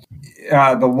the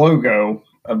logo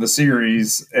of the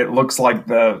series, it looks like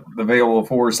the Veil of the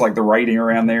Force, like the writing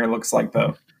around there looks like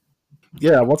the...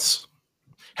 Yeah,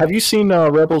 have you seen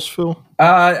Rebels, Phil?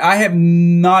 I have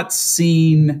not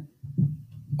seen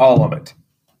all of it,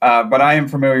 but I am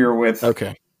familiar with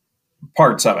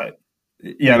parts of it.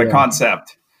 The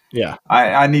concept. Yeah,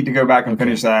 I need to go back and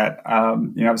finish that.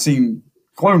 I've seen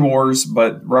Clone Wars,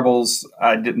 but Rebels,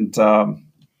 I didn't. I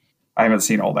haven't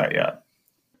seen all that yet.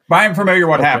 But I am familiar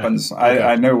what happens.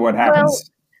 I know what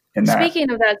happens in that. Speaking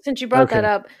of that, since you brought that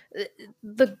up,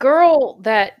 the girl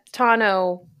that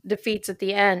Tano defeats at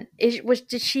the end,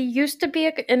 did she used to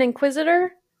be an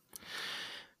Inquisitor?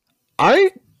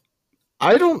 I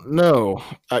don't know.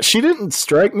 She didn't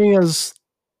strike me as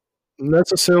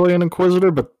necessarily an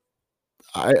Inquisitor, but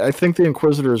I think the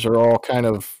Inquisitors are all kind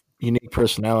of unique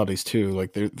personalities too.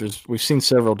 Like we've seen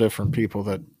several different people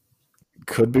that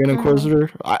could be an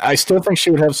Inquisitor. I still think she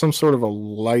would have some sort of a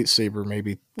lightsaber,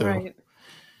 maybe. Though. Right.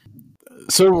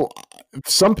 So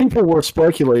some people were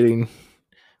speculating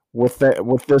with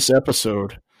this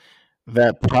episode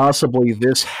that possibly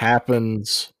this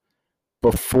happens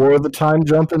before the time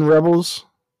jump in Rebels,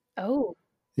 Oh,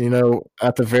 You know,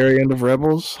 at the very end of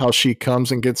Rebels, how she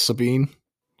comes and gets Sabine,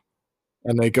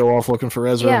 and they go off looking for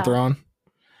Ezra yeah. and Thrawn.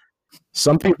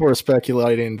 Some people are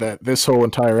speculating that this whole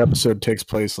entire episode takes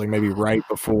place like maybe right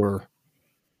before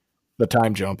the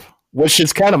time jump, which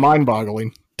is kind of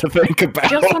mind-boggling to think about.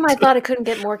 Just when I thought it couldn't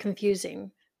get more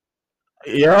confusing.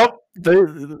 Yep,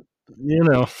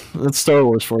 that's Star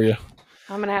Wars for you.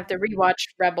 I'm gonna have to rewatch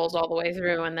Rebels all the way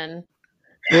through, and then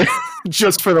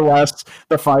Just for the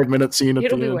 5-minute scene at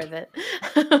it'll the be end. worth it.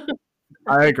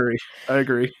 I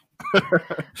agree.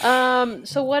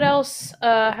 So what else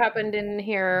happened in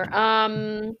here?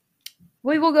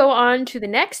 We will go on to the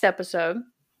next episode.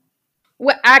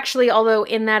 Well, actually, although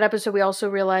in that episode we also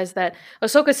realized that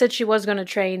Ahsoka said she was going to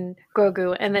train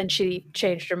Grogu, and then she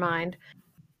changed her mind.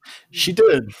 She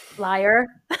did. Liar.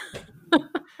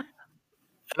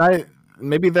 And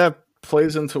maybe that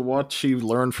plays into what she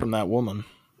learned from that woman,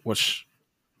 which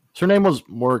her name was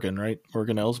Morgan, right?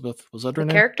 Morgan Elsbeth. Was that her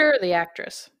name? Character or the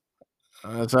actress?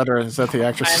 Is that the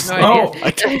actress? I have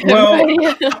no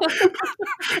idea.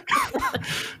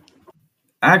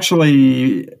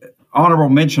 Actually, honorable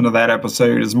mention of that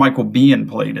episode is Michael Biehn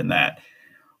played in that,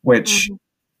 which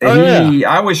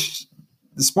I wish,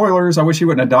 spoilers, I wish he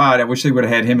wouldn't have died. I wish they would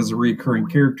have had him as a recurring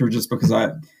character, just because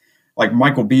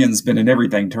Michael Bihn's been in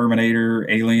everything: Terminator,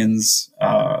 Aliens,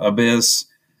 Abyss,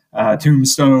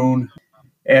 Tombstone,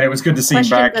 and it was good to see him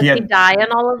back. Does he die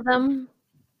in all of them?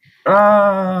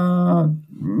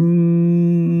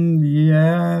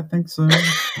 Yeah, I think so.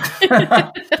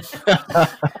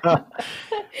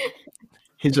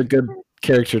 He's a good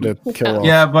character to kill off.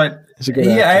 Yeah, but He's a good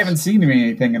I actress. haven't seen him in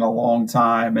anything in a long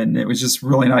time, and it was just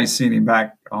really nice seeing him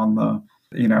back on the,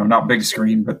 not big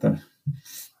screen, but the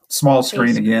small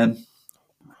screen again.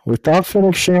 We thought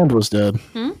Fennec Shand was dead,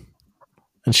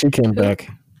 and she came back.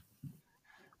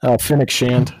 Fennec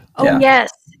Shand. Oh yeah.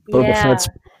 Yes, Boba Fett's.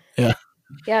 Yeah.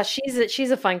 Yeah, she's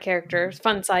a fun character,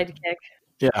 fun sidekick.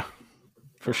 Yeah,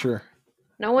 for sure.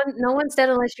 No one's dead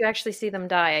unless you actually see them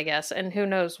die, I guess, and who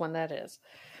knows when that is.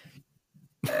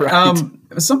 Right.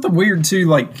 Something weird too,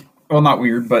 not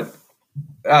weird, but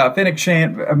Fennec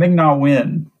Shand, Ming-Na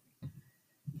Wen,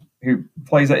 who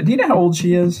plays that. Do you know how old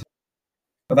she is?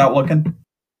 Without looking,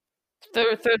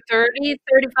 30,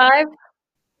 35?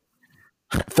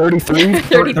 33?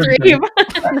 33.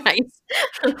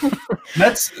 Nice.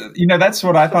 That's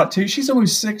what I thought too. She's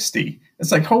almost 60.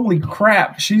 It's like, holy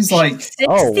crap. She's like 60?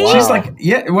 Oh, wow. She's like,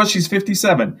 she's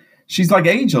 57. She's like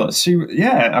ageless.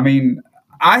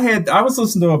 I was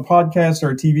listening to a podcast or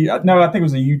a TV. No, I think it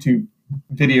was a YouTube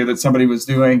video that somebody was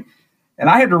doing, and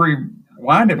I had to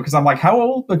rewind it because I'm like, how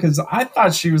old? Because I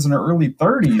thought she was in her early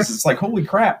 30s. It's like, holy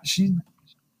crap. She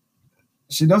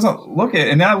doesn't look it.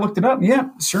 And then I looked it up. And yeah,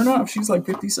 sure enough, she's like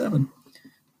 57.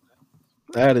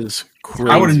 That is crazy.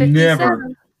 I would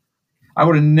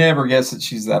have never guessed that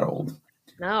she's that old.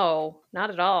 No,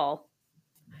 not at all.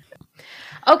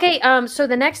 Okay, so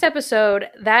the next episode,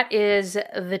 that is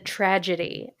The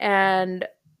Tragedy. And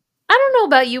I don't know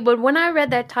about you, but when I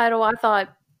read that title, I thought,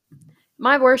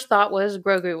 my worst thought was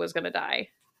Grogu was going to die.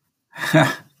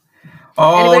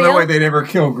 No way they'd ever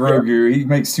kill Grogu. He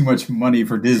makes too much money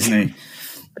for Disney.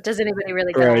 But does anybody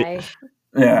really die?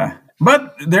 Yeah.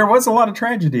 But there was a lot of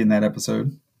tragedy in that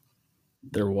episode.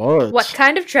 There was. What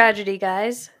kind of tragedy,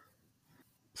 guys?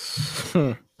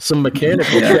 Some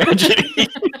mechanical tragedy.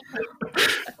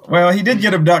 Well, he did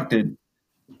get abducted.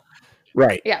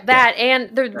 Right. Yeah, that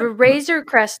and the Razor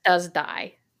Crest does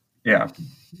die. Yeah.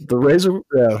 The Razor,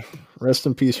 rest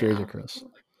in peace, Razor Crest.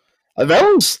 That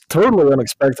was totally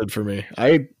unexpected for me.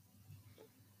 I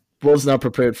was not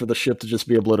prepared for the ship to just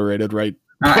be obliterated right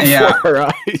before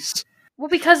our eyes. Well,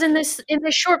 because in this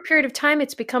short period of time,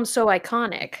 it's become so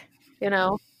iconic,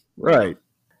 Right.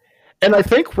 And I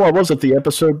think, what was it, the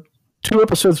episode, 2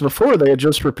 episodes before, they had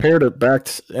just repaired it back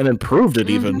and improved it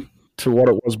even to what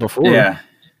it was before. Yeah.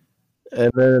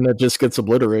 And then it just gets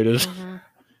obliterated. Mm-hmm.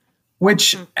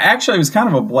 Which actually was kind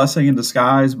of a blessing in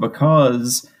disguise,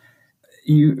 because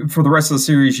for the rest of the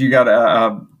series, you got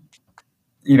a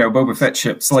Boba Fett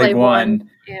ship, Slave One,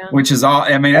 which is all.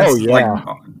 I mean, that's like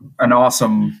an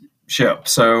awesome ship.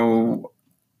 So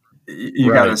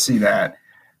you got to see that.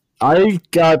 I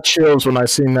got chills when I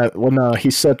seen that when he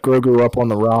set Grogu up on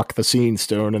the rock, the Seeing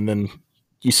Stone, and then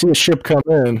you see a ship come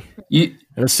in. And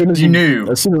as soon as you knew,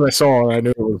 as soon as I saw it, I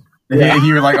knew it was. Yeah,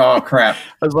 you were like, "Oh crap!"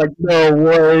 I was like, "No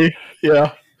way!"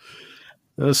 Yeah.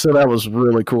 So that was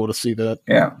really cool to see that.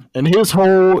 Yeah. And his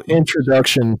whole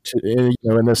introduction to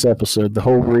in this episode, the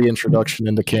whole reintroduction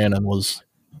into canon was,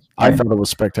 I thought it was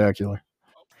spectacular.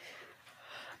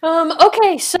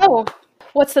 Okay, so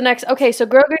what's the next? Okay, so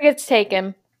Grogu gets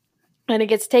taken, And it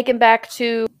gets taken back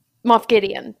to Moff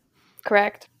Gideon,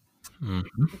 correct?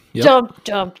 Mm-hmm. Yep. Jump,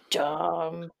 jump,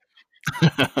 jump.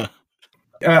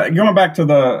 Going back to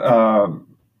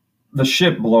the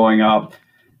ship blowing up,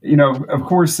 of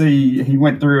course he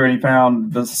went through and he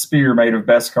found the spear made of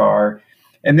Beskar,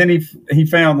 and then he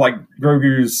found like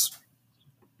Grogu's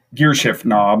gear shift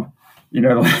knob,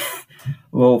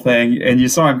 little thing, and you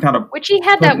saw him kind of, which he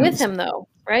had that with him though,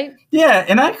 right? Yeah,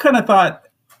 and I kind of thought,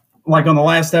 like on the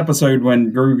last episode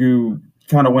when Grogu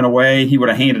kind of went away, he would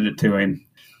have handed it to him,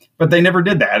 but they never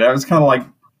did that. I was kind of like,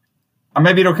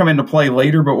 maybe it'll come into play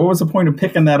later, but what was the point of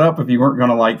picking that up if you weren't going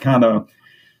to like kind of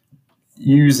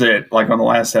use it like on the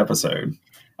last episode?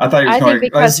 I thought he was going to,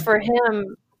 because for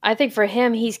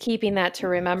him, he's keeping that to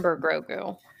remember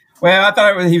Grogu. Well, I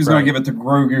thought he was going to give it to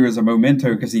Grogu as a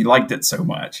memento because he liked it so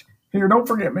much. Here, don't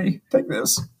forget me. Take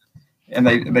this. And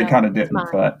they kind of didn't,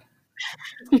 but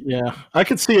yeah, I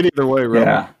could see it either way, really.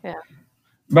 Yeah.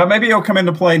 But maybe he'll come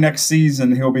into play next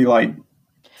season. He'll be like,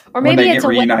 or maybe when they it's get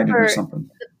reunited or something.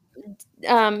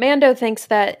 Mando thinks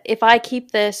that if I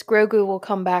keep this, Grogu will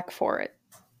come back for it.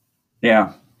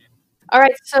 Yeah. All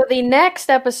right. So the next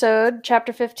episode,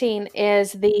 chapter 15,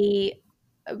 is the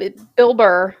Bill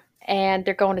Burr, and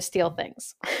they're going to steal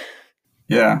things.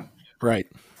 Yeah. Right.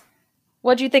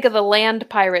 What do you think of the land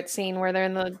pirate scene where they're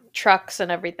in the trucks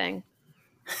and everything?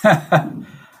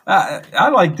 I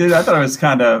liked it. I thought it was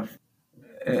kind of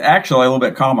actually a little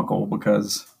bit comical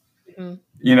because,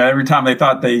 every time they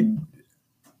thought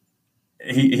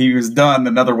he was done,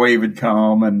 another wave would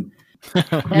come, and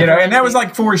and that was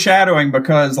like foreshadowing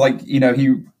because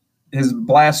his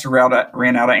blaster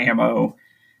ran out of ammo,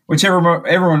 which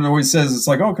everyone always says it's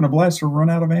like, oh, can a blaster run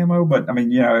out of ammo? But I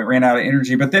mean, it ran out of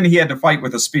energy. But then he had to fight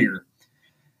with a spear,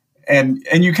 and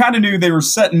you kind of knew they were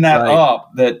setting that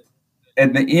up, that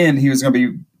at the end he was going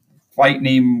to be fighting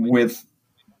him with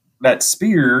that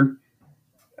spear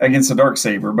against the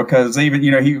Darksaber, because even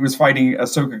he was fighting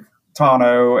Ahsoka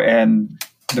Tano and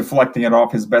deflecting it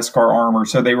off his Beskar armor.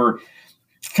 So they were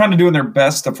kind of doing their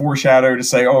best to foreshadow to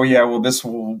say, oh yeah, well, this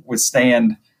will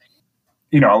withstand,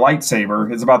 a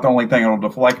lightsaber. It's about the only thing that'll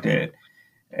deflect it.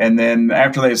 And then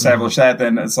after they establish that,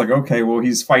 then it's like, okay, well,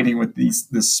 he's fighting with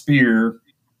this spear.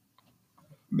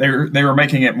 They were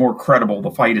making it more credible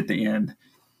to fight at the end.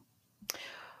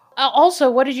 Also,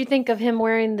 what did you think of him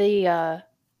wearing the,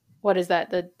 what is that?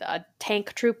 The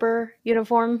tank trooper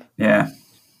uniform? Yeah.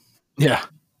 Yeah.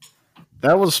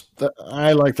 I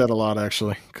like that a lot,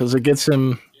 actually, because it gets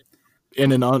him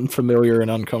in an unfamiliar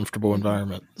and uncomfortable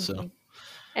environment. So,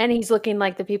 and he's looking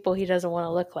like the people he doesn't want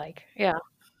to look like. Yeah.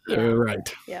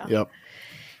 Right. Yeah. Yep.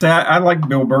 I liked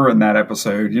Bill Burr in that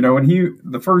episode. When he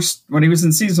was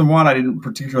in season 1, I didn't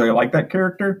particularly like that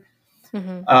character,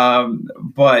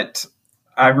 but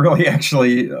I really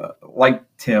actually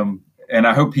liked him, and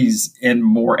I hope he's in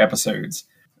more episodes.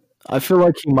 I feel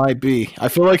like he might be. I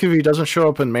feel like if he doesn't show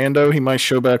up in Mando, he might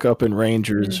show back up in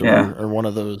Rangers or one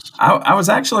of those. I was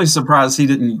actually surprised he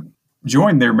didn't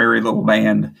join their merry little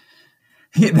band.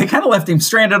 They kind of left him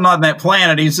stranded on that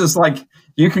planet. He's just like,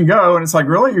 you can go. And it's like,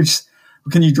 really?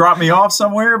 Can you drop me off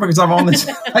somewhere? Because I'm on this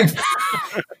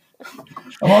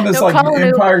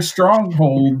Empire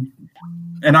stronghold,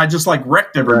 and I just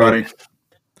wrecked everybody. Right.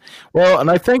 Well,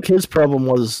 and I think his problem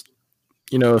was,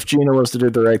 if Gina was to do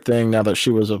the right thing, now that she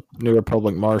was a New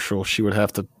Republic marshal, she would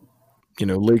have to,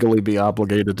 legally be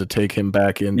obligated to take him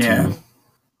back into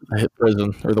the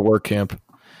prison or the work camp.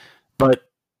 But,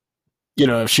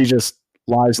 if she just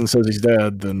lies and says he's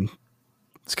dead, then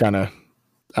it's kind of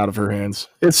out of her hands.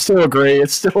 It's still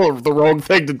it's still the wrong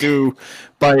thing to do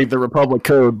by the Republic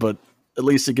code, but at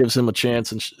least it gives him a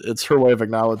chance, and it's her way of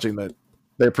acknowledging that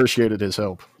they appreciated his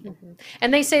help. Mm-hmm.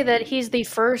 And they say that he's the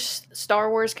first Star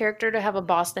Wars character to have a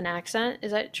Boston accent.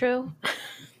 Is that true?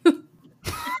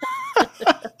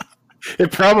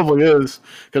 It probably is,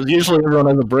 because usually everyone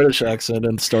has a British accent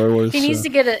in Star Wars. He needs to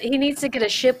get a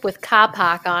ship with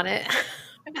Kapak on it.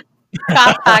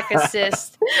 Kapak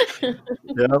assist.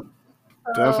 Yep.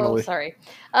 Definitely. Oh, sorry.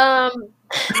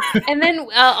 And then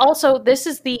also, this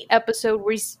is the episode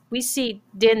where we see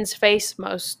Din's face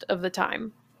most of the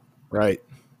time. Right.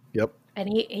 Yep. And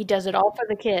he does it all for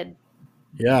the kid.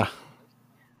 Yeah.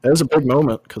 That was a big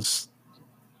moment because,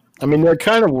 they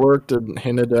kind of worked and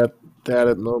hinted at that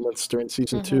at moments during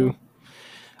season 2.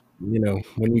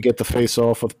 When you get the face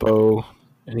off with Bo,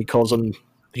 and he calls them,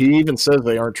 he even says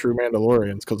they aren't true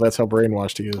Mandalorians because that's how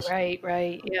brainwashed he is.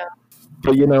 Right, yeah.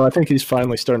 But, I think he's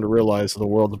finally starting to realize the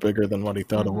world's bigger than what he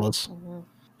thought it was. Mm-hmm.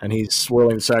 And he's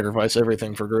willing to sacrifice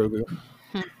everything for Grogu.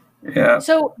 Yeah.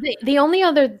 So the only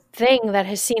other thing that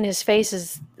has seen his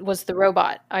face was the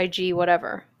robot, IG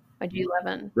 11.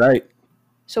 Right.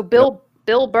 So Bill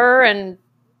Burr and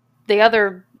the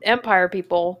other Empire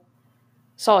people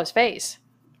saw his face.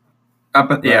 Up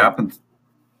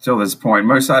until this point.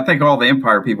 I think all the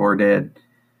Empire people are dead.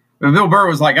 But Bill Burr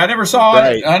was like, I never saw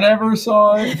it. I never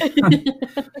saw it.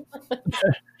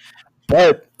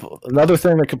 But another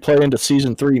thing that could play into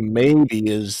season 3 maybe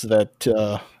is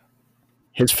that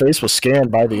his face was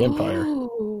scanned by the Empire.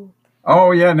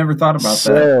 Oh, yeah, I never thought about that.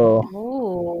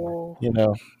 So,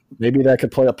 maybe that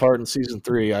could play a part in season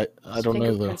 3. I don't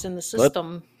know, though. In the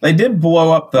system. They did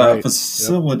blow up the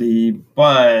facility,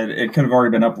 but it could have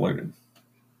already been uploaded.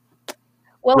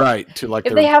 Well, right, to like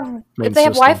if they have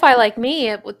Wi-Fi like me,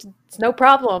 it's no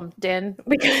problem, Dan.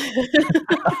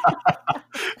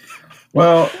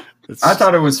 Well, I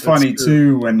thought it was funny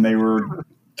too when they were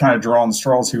kind of drawing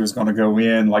straws who was going to go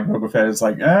in. Like Boba Fett is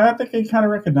like, I think he kind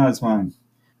of recognized mine.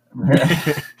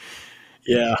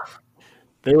 Yeah,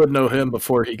 they would know him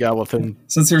before he got within.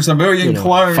 Since there's a million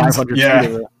clones, 500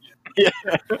 feet. Yeah.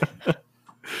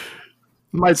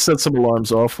 Might set some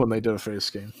alarms off when they did a face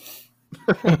scan.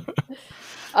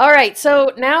 All right,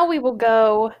 so now we will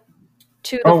go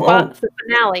to the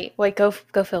finale. Wait, go,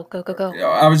 Phil. Go.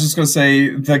 I was just going to say,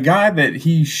 the guy that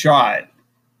he shot,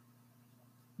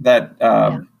 that,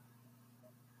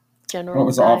 General, what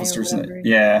was the officer's name?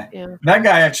 Yeah. That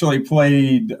guy actually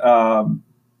played,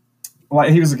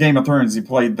 like he was a Game of Thrones. He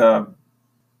played the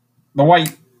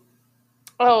white.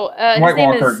 White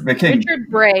Walker, the king. Richard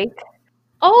Brake.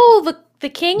 Oh, the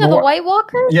king of the White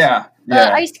Walkers? Yeah.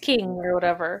 Ice King or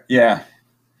whatever. Yeah.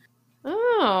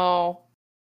 Oh.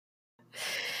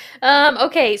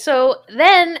 Okay, so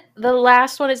then the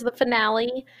last one is the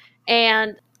finale,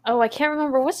 and I can't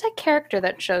remember what's that character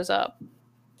that shows up.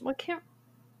 I can't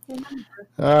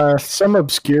remember. Some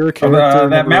obscure character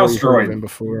that mouse droid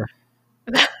before.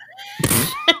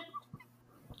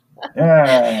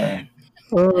 Yeah.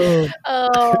 No,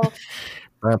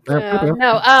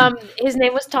 his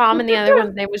name was Tom, and the other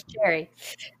one's name was Jerry.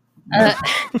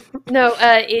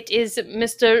 It is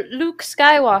Mr. Luke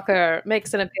Skywalker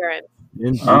makes an appearance.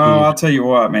 Indeed. Oh, I'll tell you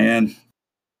what, man.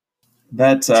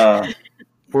 That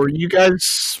were you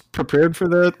guys prepared for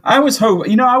that? I was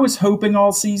hoping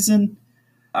all season.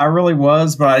 I really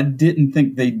was, but I didn't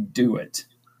think they'd do it.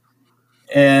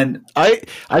 And I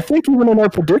think even in our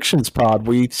predictions pod,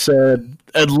 we said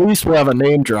at least we'll have a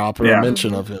name drop or a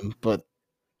mention of him, but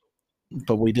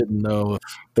we didn't know if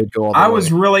they'd go all the way. I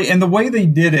was really, and the way they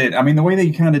did it, I mean, the way they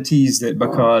kind of teased it,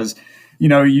 because,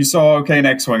 you saw, an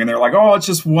X-Wing, and they're like, oh, it's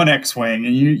just one X-Wing,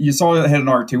 and you saw it had an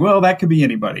R2. Well, that could be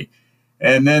anybody.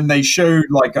 And then they showed,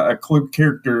 like, a Luke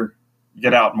character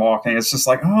get out and walk, and it's just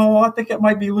like, oh, I think it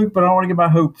might be Luke, but I don't want to get my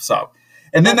hopes up.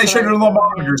 And then they showed it on the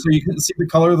monitor, so you couldn't see the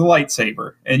color of the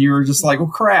lightsaber, and you were just like, oh,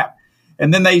 crap.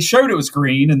 And then they showed it was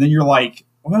green, and then you're like,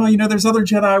 well, there's other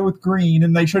Jedi with green,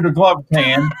 and they showed a gloved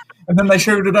hand. And then they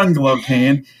showed an ungloved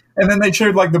hand. And then they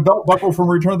showed, like, the belt buckle from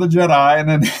Return of the Jedi. And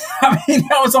then,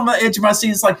 that was on the edge of my seat.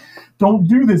 It's like, don't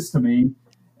do this to me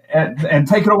and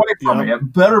take it away from me.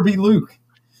 It better be Luke.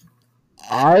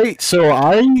 As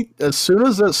soon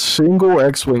as that single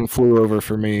X-Wing flew over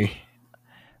for me,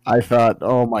 I thought,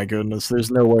 oh, my goodness, there's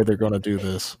no way they're going to do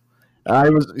this. I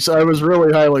was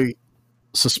really highly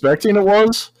suspecting it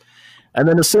was. And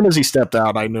then as soon as he stepped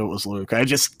out, I knew it was Luke. They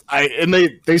showed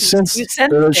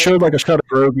like a shot of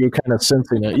Grogu kind of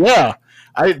sensing it. Yeah.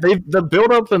 The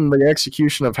build up and the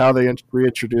execution of how they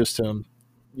reintroduced him,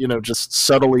 just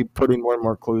subtly putting more and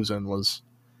more clues in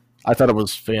I thought it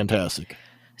was fantastic.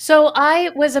 So I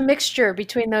was a mixture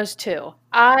between those two.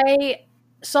 I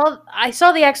saw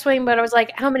the X-Wing, but I was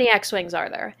like, how many X-Wings are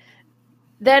there?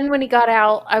 Then when he got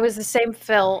out, I was the same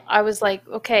Phil. I was like,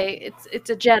 okay,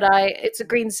 it's a Jedi, it's a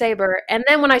green saber. And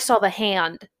then when I saw the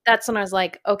hand, that's when I was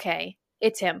like, okay,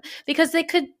 it's him. Because they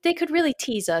could really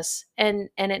tease us and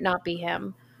it not be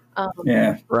him.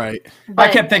 Yeah, right. I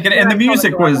kept thinking, and the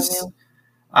music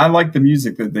I liked the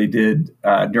music that they did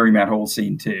during that whole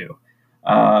scene too.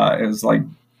 It was like,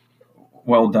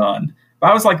 well done.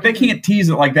 But I was like, they can't tease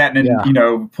it like that and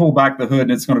then, pull back the hood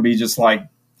and it's going to be just like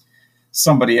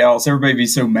somebody else. Everybody'd be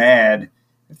so mad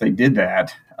if they did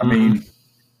that. I mean,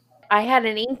 I had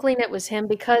an inkling it was him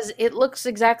because it looks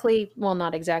exactly, well,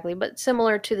 not exactly, but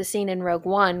similar to the scene in Rogue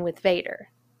One with Vader.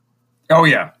 Oh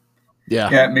yeah,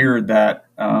 yeah, it mirrored that.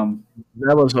 That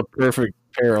was a perfect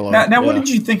parallel. Now what did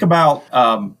you think about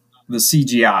the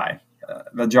CGI,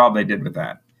 the job they did with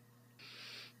that?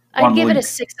 I'd give it a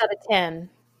 6 out of 10.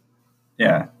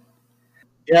 Yeah,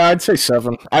 I'd say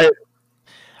 7.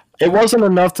 It wasn't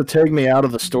enough to take me out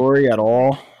of the story at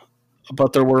all,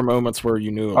 but there were moments where you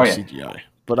knew it was CGI.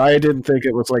 But I didn't think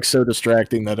it was like so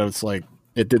distracting that it's like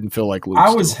it didn't feel like Luke.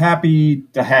 I was happy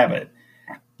to have it.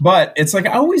 But it's like,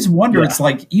 I always wonder, Yeah. it's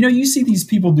like, you see these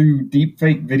people do deep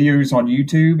fake videos on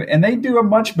YouTube and they do a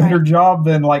much better job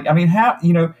than like, I mean, how,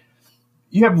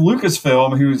 you have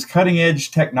Lucasfilm who's cutting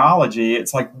edge technology.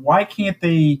 It's like, why can't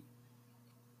they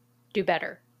Do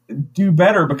better.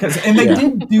 Because, and they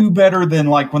did do better than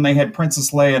like when they had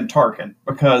Princess Leia and Tarkin,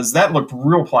 because that looked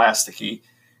real plasticky.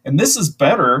 And this is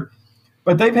better,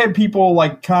 but they've had people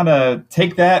like kind of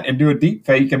take that and do a deep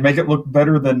fake and make it look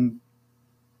better than,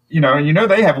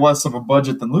 they have less of a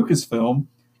budget than Lucasfilm.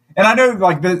 And I know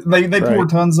like they pour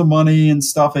tons of money and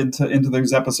stuff into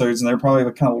those episodes, and they're probably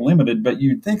kind of limited, but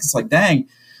you'd think it's like, dang,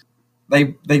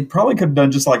 they probably could have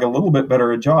done just like a little bit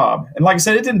better a job. And like I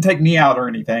said, it didn't take me out or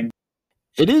anything.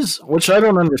 It is, which I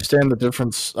don't understand the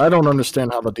difference. I don't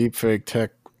understand how the deepfake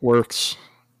tech works,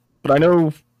 but I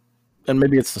know, and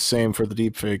maybe it's the same for the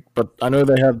deepfake, but I know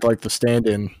they had like the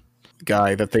stand-in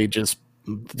guy that they just,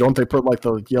 don't they put like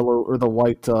the yellow or the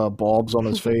white bulbs on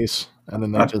his face, and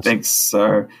then they just think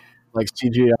so, like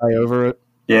CGI over it.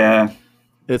 Yeah,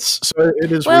 it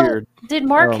is weird. Did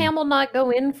Mark Hamill not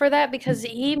go in for that, because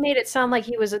he made it sound like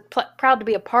he was proud to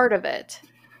be a part of it?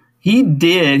 He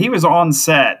did. He was on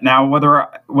set. Now,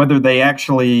 whether they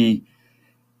actually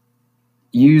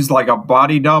used like a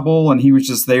body double and he was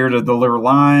just there to deliver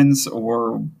lines,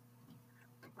 or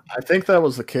I think that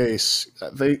was the case.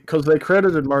 Because they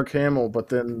credited Mark Hamill, but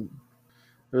then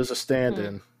there's a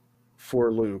stand-in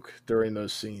for Luke during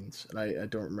those scenes, and I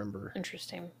don't remember.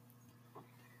 Interesting.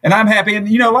 And I'm happy. And,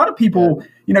 a lot of people,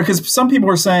 because some people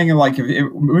are saying, like,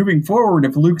 if moving forward,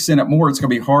 if Luke's in it more, it's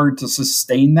going to be hard to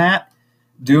sustain that.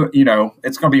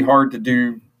 It's going to be hard to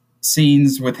do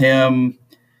scenes with him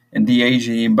and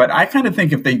de-aging. But I kind of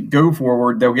think if they go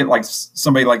forward, they'll get like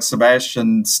somebody like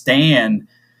Sebastian Stan.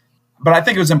 But I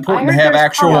think it was important to have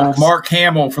actual Mark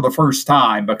Hamill for the first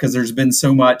time, because there's been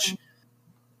so much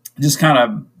just kind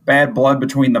of bad blood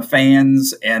between the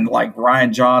fans and like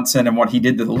Rian Johnson and what he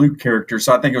did to the Luke character.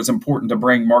 So I think it was important to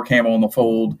bring Mark Hamill in the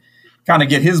fold, kind of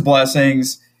get his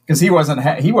blessings. Because he wasn't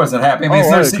happy. I mean, it's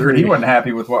no secret he wasn't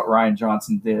happy with what Rian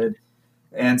Johnson did,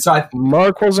 and so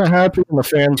Mark wasn't happy, and the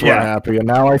fans weren't happy. And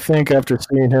now I think after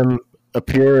seeing him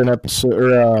appear in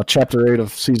chapter 8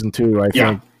 of season 2, I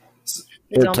think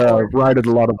it righted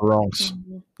a lot of the wrongs.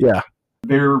 Mm-hmm. Yeah,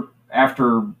 there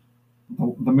after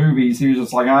the movies, he was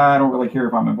just like, I don't really care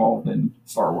if I'm involved in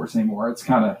Star Wars anymore. It's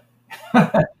kind of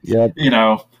He That's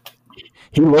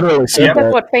literally said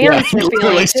that. what fans he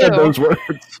literally said those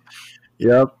words.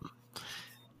 Yep.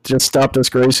 Just stop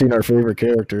disgracing our favorite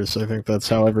characters. I think that's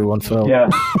how everyone felt. Yeah.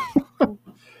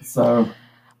 So.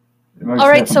 All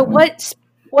right. So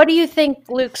what do you think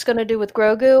Luke's going to do with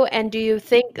Grogu? And do you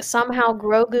think somehow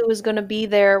Grogu is going to be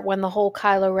there when the whole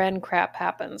Kylo Ren crap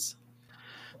happens?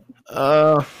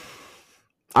 I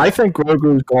think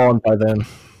Grogu's gone by then.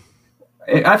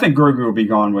 I think Grogu will be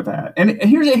gone with that. And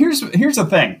here's the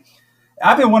thing.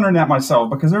 I've been wondering that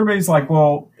myself, because everybody's like,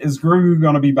 well, is Grogu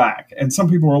going to be back? And some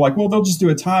people are like, well, they'll just do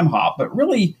a time hop. But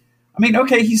really, I mean,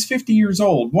 okay, he's 50 years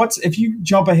old. If you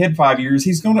jump ahead 5 years,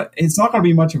 it's not going to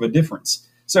be much of a difference.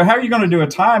 So how are you going to do a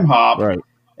time hop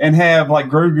and have like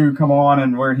Grogu come on,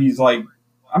 and where he's like,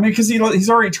 I mean, because he's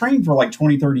already trained for like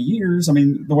 20, 30 years. I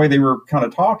mean, the way they were kind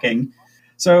of talking.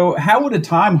 So how would a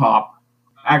time hop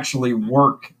actually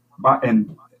work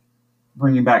and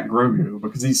bringing back Grogu?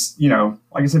 Because he's,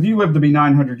 like I said, if you live to be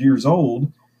 900 years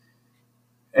old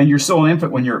and you're still an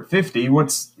infant when you're at 50,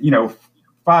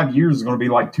 5 years is going to be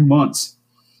like 2 months.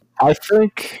 I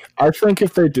think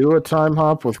if they do a time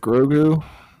hop with Grogu,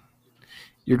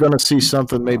 you're going to see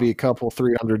something maybe a couple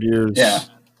 300 years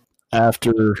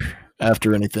after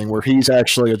anything, where he's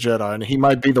actually a Jedi, and he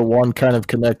might be the one kind of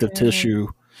connective tissue,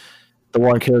 the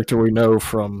one character we know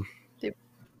from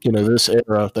this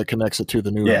era that connects it to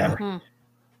the new era. Mm-hmm.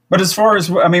 But as far as,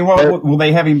 I mean, will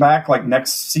they have him back like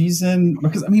next season?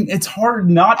 Because, I mean, it's hard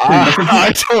not to.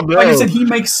 I don't know. Like I said, he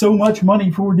makes so much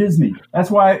money for Disney. That's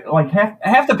why, like,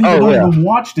 half the people don't even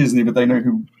watch Disney, but they know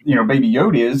who, Baby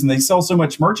Yoda is, and they sell so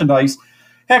much merchandise.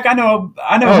 Heck, I know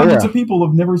hundreds of people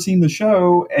have never seen the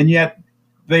show, and yet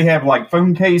they have, like,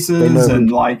 phone cases and,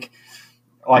 like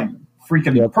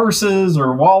freaking purses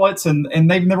or wallets, and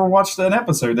they've never watched an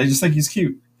episode. They just think he's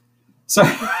cute. So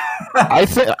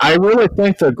I really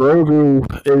think that Grogu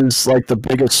is like the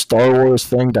biggest Star Wars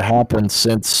thing to happen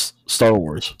since Star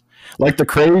Wars. Like the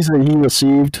craze that he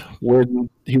received when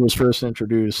he was first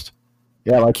introduced.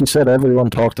 Yeah, like you said, everyone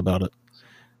talked about it.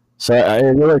 So I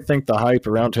really think the hype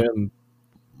around him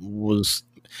was,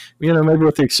 maybe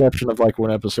with the exception of like when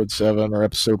Episode 7 or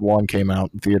Episode 1 came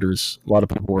out in theaters, a lot of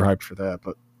people were hyped for that,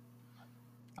 but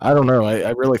I don't know.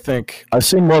 I really think I've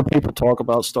seen more people talk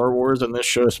about Star Wars and this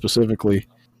show specifically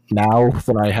now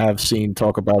than I have seen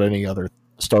talk about any other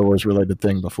Star Wars related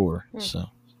thing before. So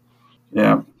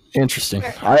Yeah. interesting.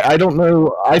 I don't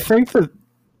know. I think that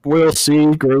we'll see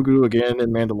Grogu again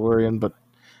in Mandalorian, but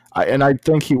I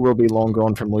think he will be long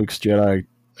gone from Luke's Jedi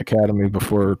Academy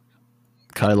before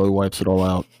Kylo wipes it all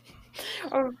out.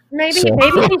 Or maybe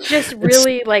he's just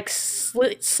really like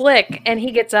slick, and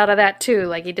he gets out of that too,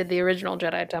 like he did the original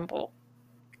Jedi Temple.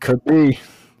 Could be.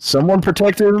 Someone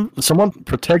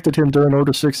protected him during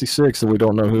Order 66 that we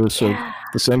don't know who, so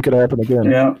the same could happen again.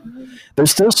 Yeah.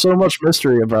 There's still so much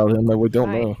mystery about him that we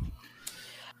don't know.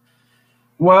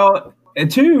 Well,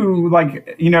 too,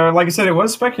 like I said, it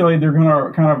was speculated they're going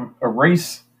to kind of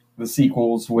erase the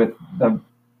sequels with the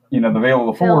Veil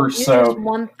of the Force. You so just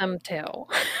want them to.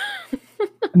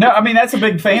 No, I mean that's a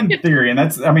big fan theory, and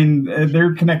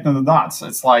they're connecting the dots.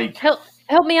 It's like Help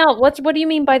me out. What do you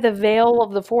mean by the Veil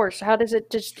of the Force? How does it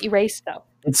just erase stuff?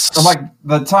 It's like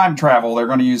the time travel. They're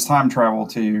going to use time travel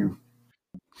to.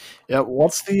 Yeah,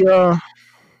 what's the?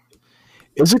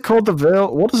 Is it called the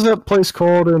Veil? What is that place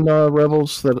called in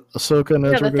Rebels that Ahsoka and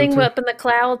Ezra the thing go up in the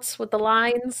clouds with the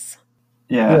lines.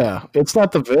 Yeah, it's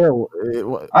not the Veil.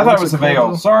 I thought it was the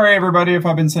Veil. Sorry, everybody, if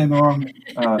I've been saying the wrong,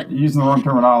 using the wrong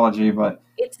terminology, but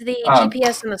it's the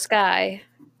GPS in the sky.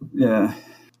 Yeah.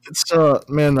 It's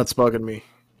man, that's bugging me.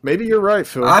 Maybe you're right,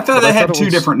 Phil. I thought they had two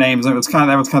different names. That was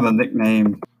kind of the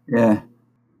nickname. Yeah.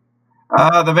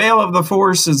 The Veil of the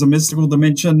Force is a mystical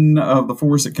dimension of the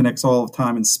Force that connects all of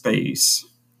time and space.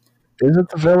 Is it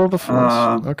the Veil of the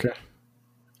Force? Okay.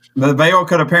 The Veil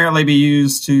could apparently be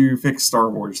used to fix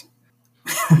Star Wars.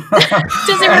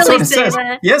 Does it really say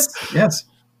that? Yes.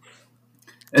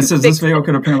 It says this Veil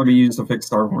could apparently be used to fix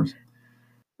Star Wars.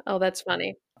 Oh, that's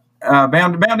funny.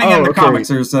 Bounding in the comics,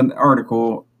 there's an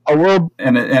article. A world,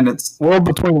 and it's World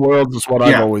Between Worlds is what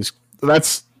I've always.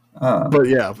 That's. But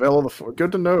yeah, Veil of the Force.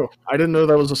 Good to know. I didn't know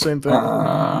that was the same thing.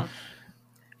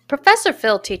 Professor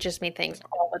Phil teaches me things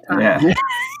all the time. Yeah.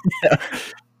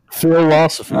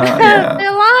 Philosophy.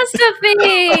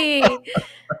 Philosophy.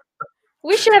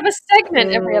 We should have a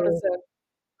segment every episode.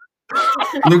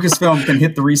 Lucasfilm can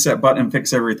hit the reset button and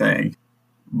fix everything.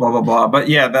 Blah blah blah. But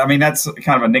yeah, that's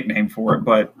kind of a nickname for it.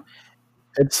 But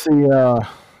it's the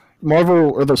Marvel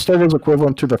or the Star Wars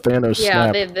equivalent to the Thanos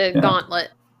snap. The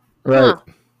gauntlet. Right. Huh.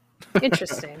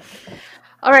 Interesting.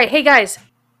 All right, hey guys.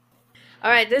 All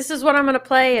right, this is what I'm going to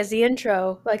play as the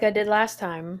intro, like I did last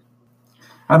time.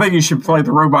 I think you should play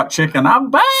the Robot Chicken. I'm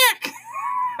back.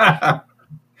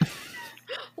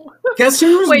 Guess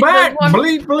who's back?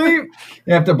 Bleep bleep.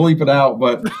 You have to bleep it out,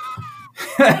 but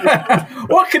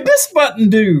what could this button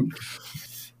do?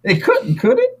 It couldn't,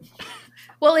 could it?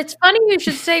 Well, it's funny you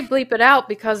should say bleep it out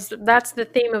because that's the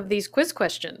theme of these quiz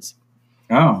questions.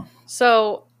 Oh.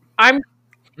 So I'm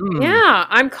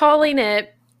calling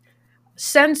it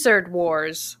Censored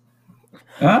Wars.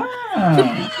 Ah.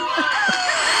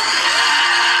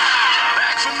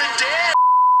 Back from the dead.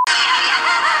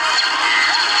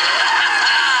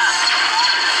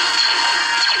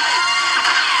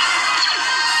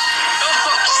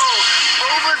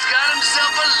 Boba's got himself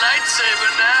a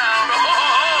lightsaber now.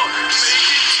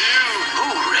 Make it two.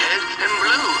 Red and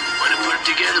blue. When you put it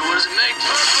together, what does it make?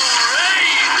 Purple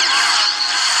rain.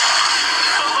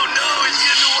 Oh no, he's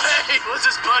getting away. What's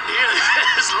this button here?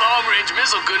 This long-range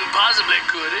missile couldn't possibly,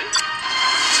 could it?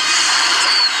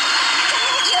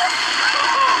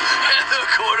 And the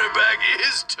quarterback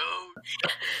is toad.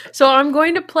 So I'm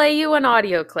going to play you an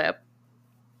audio clip.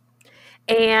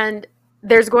 And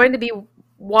there's going to be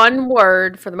one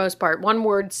word, for the most part, one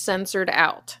word censored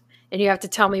out. And you have to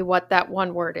tell me what that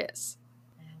one word is.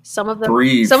 Some of them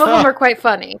are quite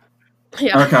funny.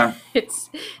 Yeah. Okay. It's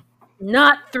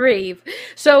not three.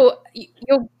 So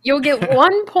you'll get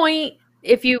 1 point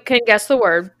if you can guess the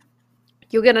word.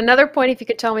 You'll get another point if you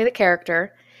can tell me the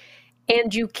character.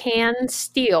 And you can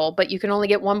steal, but you can only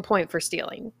get 1 point for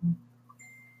stealing.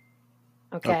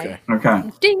 Okay.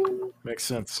 Ding. Makes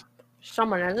sense.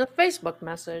 Someone has a Facebook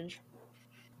message.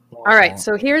 All right,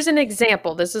 so here's an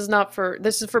example. This is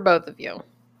for both of you.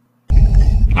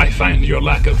 I find your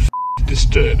lack of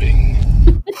disturbing.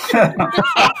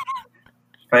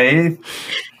 Faith.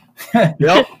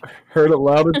 Yep. Heard it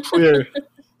loud and clear.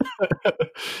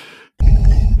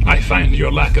 I find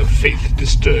your lack of faith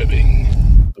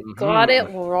disturbing. Got it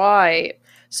right.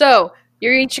 So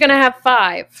you're each gonna have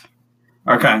 5.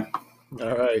 Okay.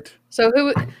 All right. So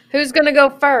who's gonna go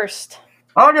first?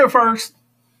 I'll go first.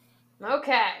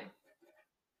 Okay.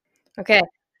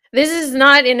 This is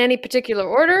not in any particular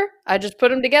order. I just put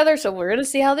them together, so we're gonna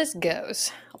see how this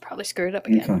goes. I'll probably screw it up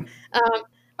again. Okay.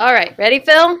 All right, ready,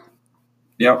 Phil?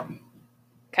 Yep.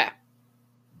 Okay.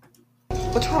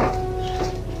 What's wrong?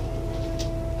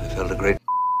 felt a great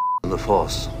in the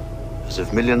force, as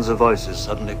if millions of voices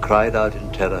suddenly cried out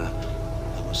in terror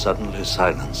and were suddenly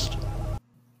silenced.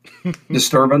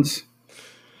 Disturbance.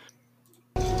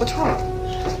 What's wrong?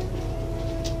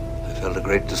 I felt a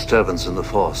great disturbance in the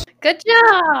force. Good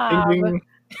job. Ding,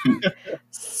 ding.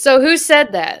 So who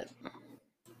said that?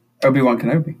 Obi-Wan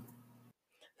Kenobi.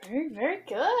 Very, very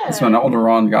good. That's when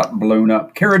Alderaan got blown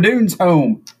up. Cara Dune's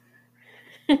home.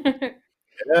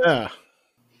 Yeah.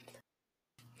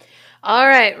 All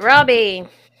right, Robbie.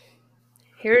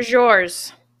 Here's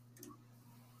yours.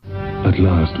 At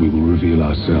last we will reveal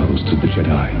ourselves to the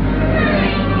Jedi.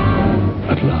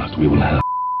 At last we will have.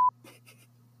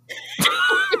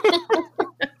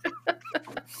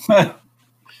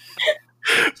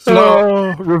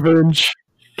 Oh, revenge.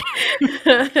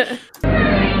 At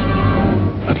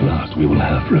last we will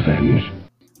have revenge.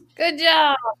 Good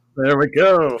job. There we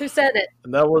go. Who said it?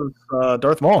 And that was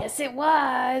Darth Maul. Yes, it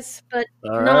was, but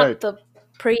All not right. the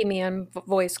premium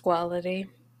voice quality.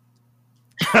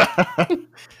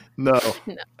 No.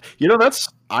 You know,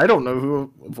 I don't know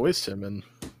who voiced him in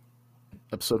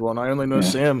episode 1. I only know Yeah.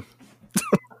 Sam.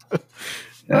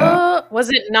 Yeah. Was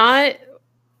it not?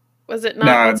 Was it not?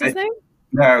 No, What's his name?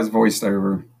 That was voiced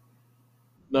over.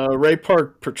 No, Ray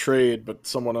Park portrayed, but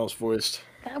someone else voiced.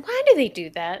 Why do they do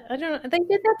that? I don't know. They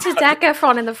did that to Zac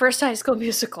Efron in the first High School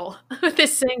Musical with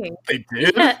his singing. They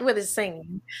did? Yeah, with his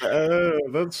singing.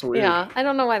 That's weird. Yeah, I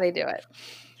don't know why they do it.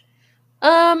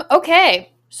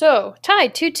 Okay. So,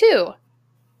 tied 2-2.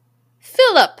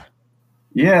 Philip.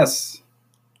 Yes,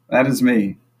 that is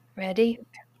me. Ready?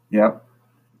 Yep.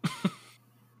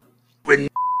 When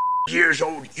years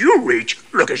old you reach,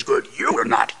 look as good you will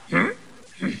not.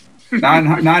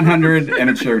 900 and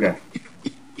a Yoda.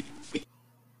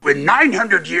 When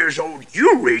 900 years old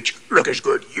you reach, look as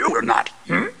good you will not.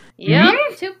 Yep.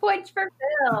 2 points for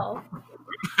Phil.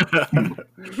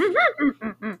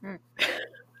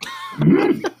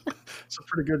 It's a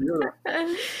pretty good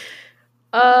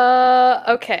Yoda.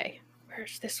 Okay.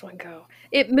 Where's this one go?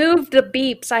 It moved the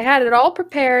beeps. I had it all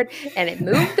prepared, and it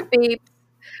moved the beeps.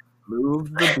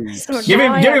 Move the beat. So Give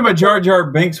now I him have a Jar Jar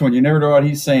Binks one. You never know what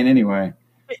he's saying anyway.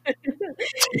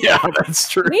 Yeah, that's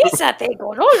true. Misa te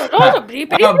corolo, todo,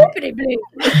 bleepity, Um, bleepity, bleep.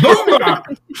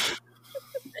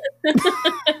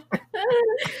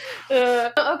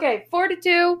 Okay,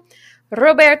 4-2.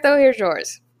 Roberto, here's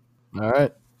yours. All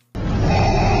right.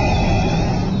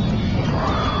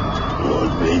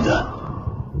 Lord Vader.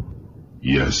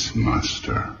 Yes,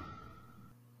 Master.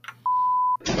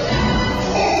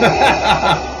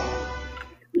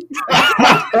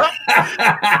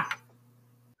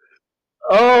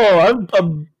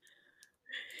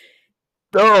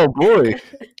 Oh boy.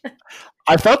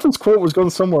 I thought this quote was going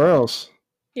somewhere else.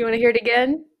 You want to hear it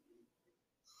again?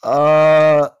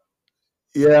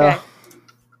 Yeah.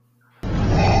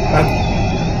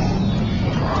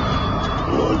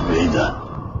 Lord Vader.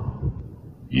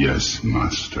 Yes,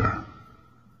 Master.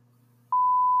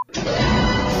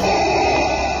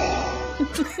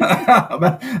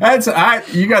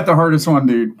 You got the hardest one,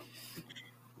 dude.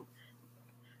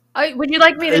 Would you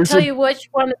like me to Is tell it- you which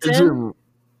one it's Is in? it?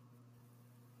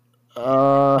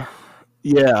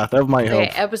 Yeah, that might help.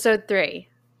 Okay, episode 3.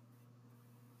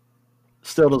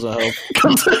 Still doesn't help.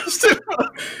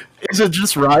 Is it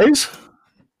just Rise?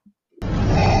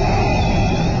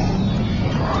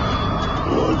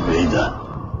 Lord Vader.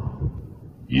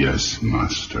 Yes,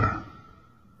 Master.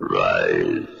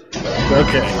 Rise.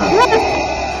 Okay.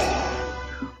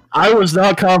 I was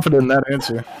not confident in that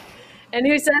answer, And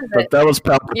who says but it? that was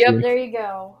Palpatine. Yep, there you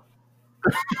go.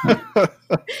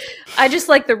 I just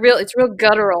like it's real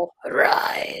guttural.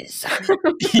 Rise.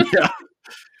 Yeah.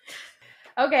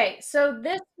 Okay, so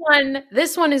this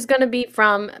one is going to be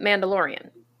from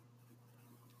Mandalorian.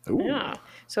 Ooh. Yeah.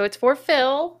 So it's for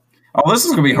Phil. Oh, this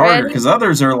is gonna be You harder ready? because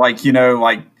others are like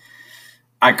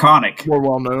iconic. More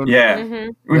well known. Yeah,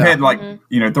 Mhm. we've Yeah.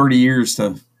 had 30 years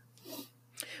to.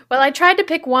 Well, I tried to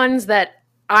pick ones that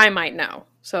I might know.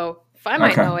 So if I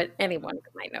might Okay. know it, anyone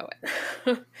might know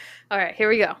it. All right, here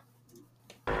we go.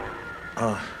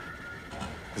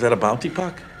 Is that a bounty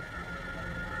puck?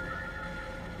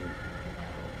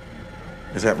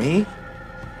 Is that me?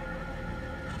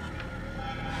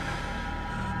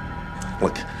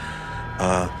 Look,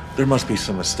 there must be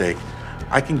some mistake.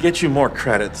 I can get you more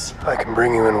credits. I can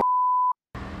bring you in.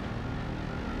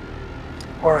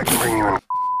 Or I can bring you in.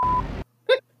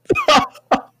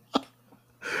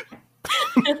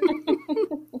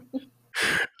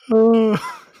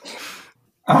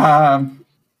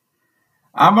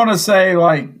 I'm gonna say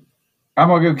I'm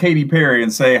gonna go Katy Perry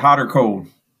and say hot or cold.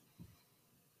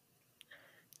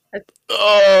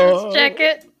 Let's check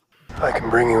it. I can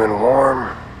bring you in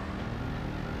warm,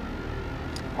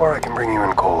 or I can bring you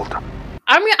in cold.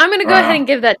 I'm going to go ahead and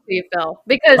give that to you, Phil,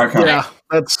 because Yeah,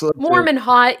 that's warm and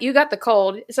hot. You got the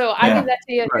cold, so I give that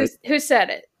to you. Right. Who said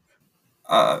it?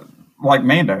 Like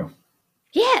Mando.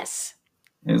 Yes.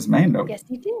 It was Mando. Yes,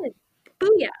 you did.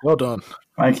 Booyah. Well done.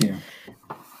 Thank you.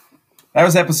 That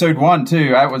was episode 1 too.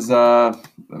 That was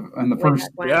in the first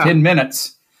 10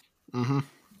 minutes. Mm-hmm.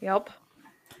 Yep.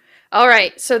 All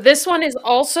right. So this one is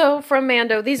also from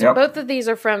Mando. These are both of these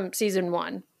are from season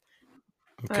 1.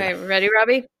 Okay. All right, ready,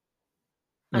 Robbie?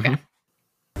 Okay.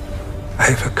 I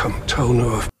have a container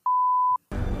of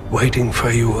waiting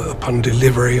for you upon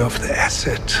delivery of the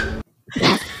asset.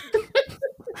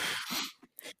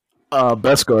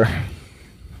 Beskar.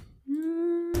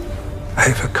 I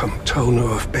have a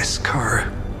container of Beskar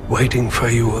waiting for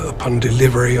you upon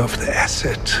delivery of the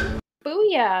asset.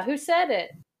 Booyah. Who said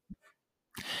it?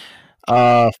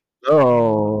 The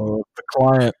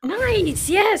client. Nice.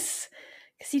 Yes.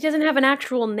 Because he doesn't have an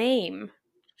actual name.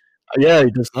 Yeah,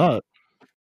 he does not.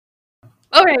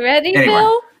 All right, ready, Anyway.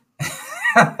 Phil?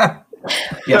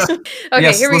 Yes. Okay,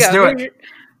 Yes, here we let's go. do it.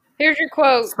 Here's your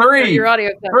quote. Three. Or your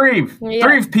audio clip.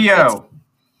 Three PO.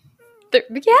 Yeah. Here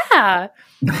we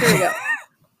go.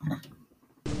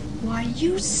 Why,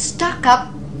 you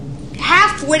stuck-up,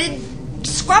 half-witted,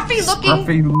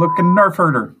 scruffy-looking Nerf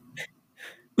herder.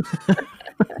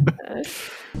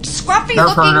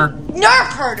 Scruffy-looking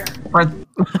nerf herder.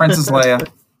 Princess Leia.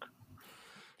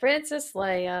 Princess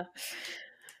Leia.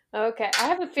 Okay, I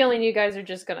have a feeling you guys are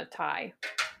just gonna tie.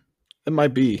 It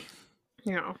might be.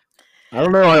 Yeah. I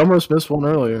don't know. I almost missed one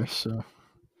earlier. So.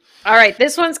 All right,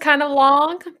 this one's kind of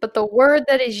long, but the word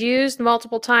that is used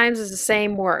multiple times is the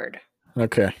same word.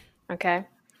 Okay. Okay.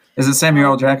 Is it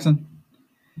Samuel L. Jackson?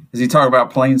 Is he talking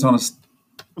about planes on a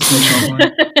snakes on a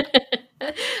plane?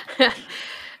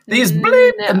 These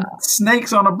bleep and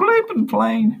snakes on a bleeping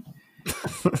plane.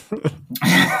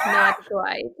 Not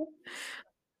quite.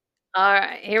 All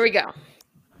right, here we go.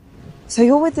 So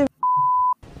you're with the...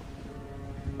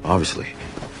 Obviously.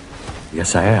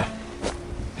 Yes, I am.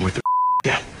 With the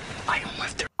yeah. I am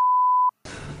with the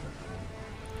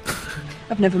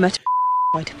I've never met a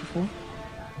fighter before.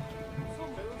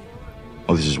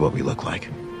 Oh, this is what we look like.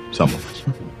 Some of us.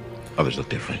 Others look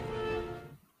different.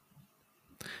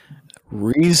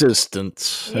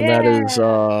 Resistance. And that is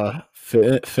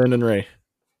Finn and Rey.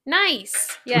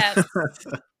 Nice. Yes.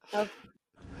 Oh.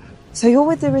 So you're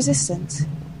with the Resistance?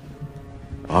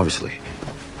 Obviously.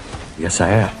 Yes, I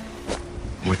am.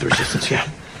 With the Resistance, yeah.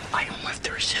 I am with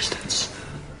the Resistance.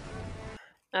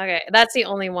 Okay, that's the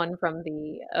only one from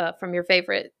the from your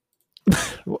favorite.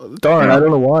 Darn, I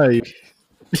don't know why.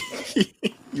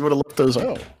 You would have looked those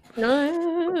out.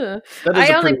 No. That is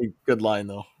a pretty good line,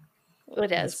 though.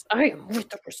 It is. I am with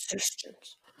the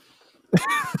Resistance.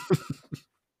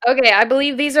 Okay, I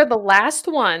believe these are the last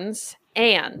ones,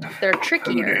 and they're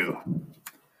trickier.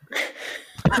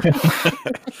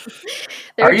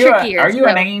 Are you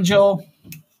an angel?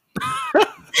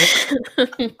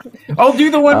 Oh,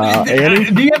 do the one.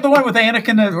 Do you have the one with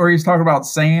Anakin where he's talking about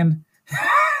sand?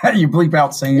 You bleep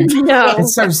out sand. No,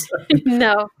 it's so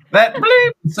no. That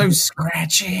bleep is so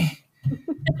scratchy.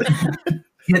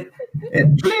 it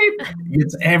bleep.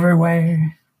 It's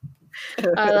everywhere.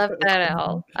 I left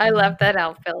that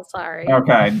out, Phil. Sorry.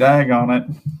 Okay, dag on it.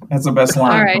 That's the best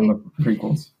line from the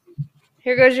prequels.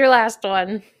 Here goes your last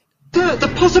one.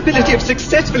 The possibility of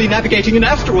successfully navigating an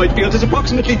asteroid field is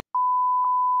approximately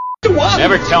 1.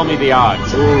 Never tell me the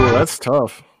odds. Ooh, that's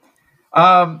tough.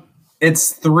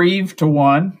 It's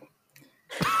 3-1.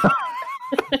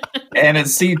 And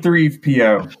it's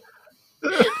C3PO.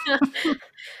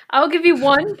 I'll give you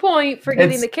 1 point for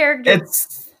getting the character.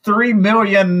 It's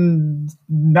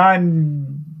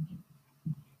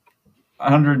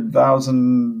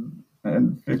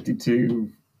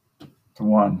 3,900,052 to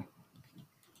 1.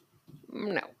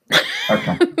 No.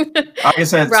 Okay. I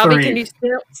guess that's Robbie, 3. can you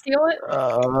steal it?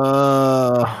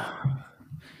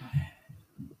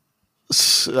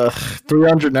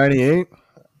 398.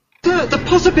 The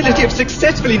possibility of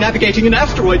successfully navigating an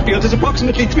asteroid field is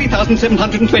approximately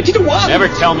 3,720 to 1. Never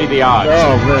tell me the odds.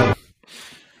 Oh man.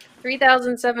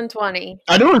 3,720.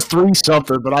 I know it's 3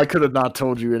 something, but I could have not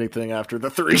told you anything after the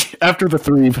 3. After the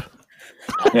 3.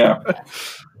 Yeah.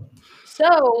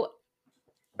 So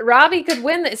Robbie could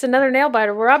win this. It's another nail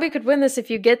biter. Robbie could win this if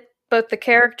you get both the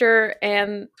character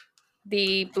and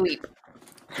the bleep.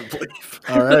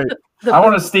 All right. I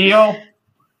want to steal.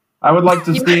 I would like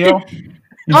to steal.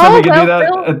 You said we could do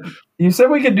that. You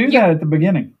said we could do that at the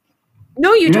beginning.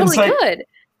 No, you totally say, could.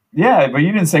 Yeah, but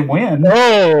you didn't say when.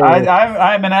 No.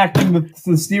 I'm enacting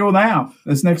the steal now.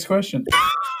 This next question.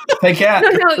 Hey, Cat. No,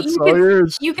 It's all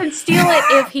yours. you can steal it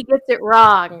if he gets it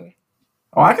wrong.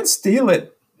 Oh, I can steal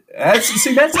it. That's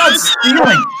not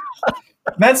stealing.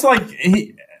 That's like,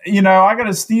 I got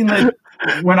to steal it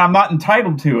when I'm not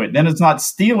entitled to it. Then it's not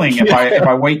stealing if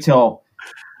I wait till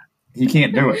he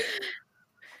can't do it.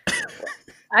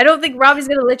 I don't think Robbie's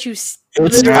going to let you steal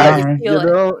it. It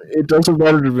doesn't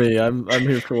matter to me. I'm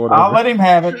here for whatever. I'll let him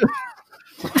have it.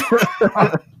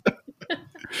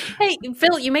 Hey,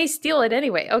 Phil, you may steal it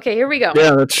anyway. Okay, here we go.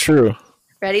 Yeah, that's true.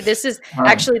 Ready? This is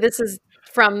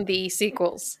from the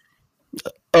sequels.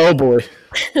 Oh boy.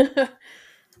 Okay,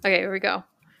 here we go.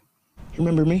 You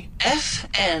remember me?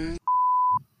 FN.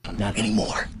 Not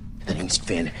anymore. The name's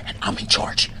Finn, and I'm in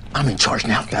charge. I'm in charge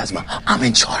now, Phasma. I'm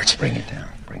in charge. Bring it down.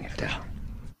 Bring it down.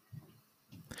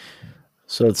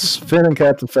 So it's Finn and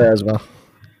Captain Phasma.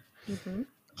 Mm-hmm.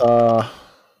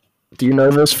 Do you know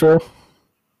this, Phil?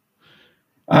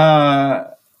 I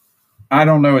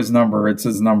don't know his number. It's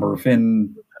his number.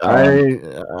 Finn.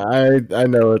 I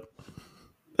know it.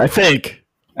 I think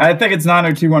it's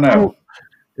 90210.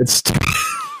 It's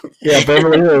yeah,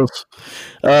 Beverly Hills.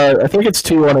 I think it's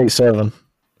 2187.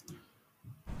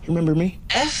 You remember me?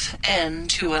 FN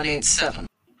 2187.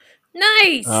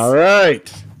 Nice. All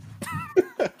right.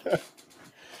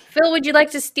 Phil, would you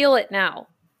like to steal it now?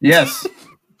 Yes.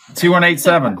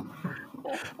 2187.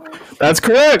 That's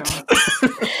correct.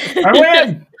 I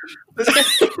win.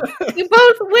 You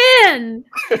both win.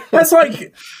 That's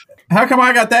like, how come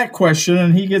I got that question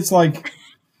and he gets like...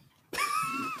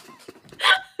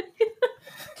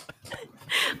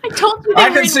 I told you. I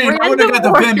can see. I wouldn't have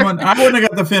got the Finn one. I wouldn't have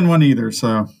got the Finn one either.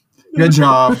 So, good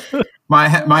job. My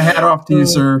hat off to you,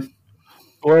 sir.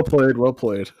 Well played. Well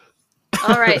played.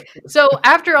 All right. So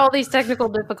after all these technical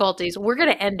difficulties, we're going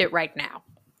to end it right now.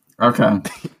 Okay.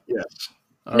 Yes.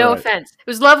 No offense. It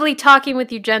was lovely talking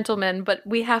with you, gentlemen, but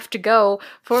we have to go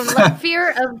for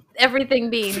fear of everything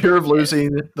being fear of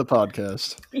losing the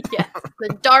podcast. Yes,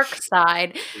 the dark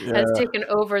side has taken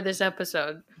over this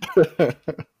episode.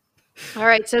 All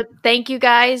right, so thank you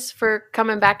guys for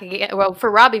coming back again. Well, for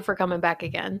Robbie for coming back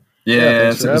again.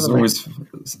 Yeah,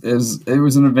 it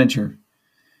was an adventure.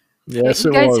 Yes,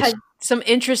 you guys had some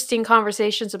interesting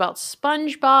conversations about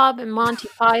SpongeBob and Monty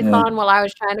Python while I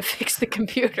was trying to fix the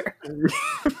computer.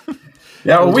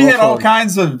 Yeah, well, we had all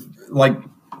kinds of like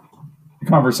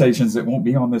conversations that won't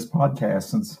be on this podcast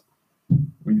since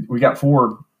we got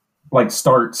 4 like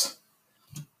starts.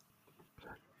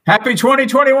 Happy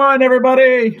 2021,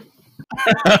 everybody!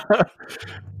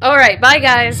 All right, bye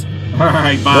guys. All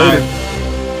right, bye. Later.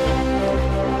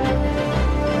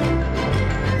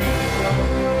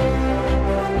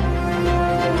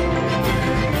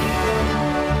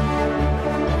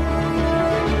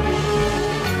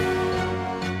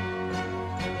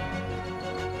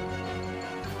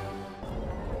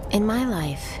 In my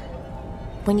life,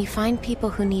 when you find people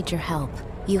who need your help,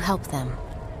 you help them,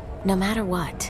 no matter what.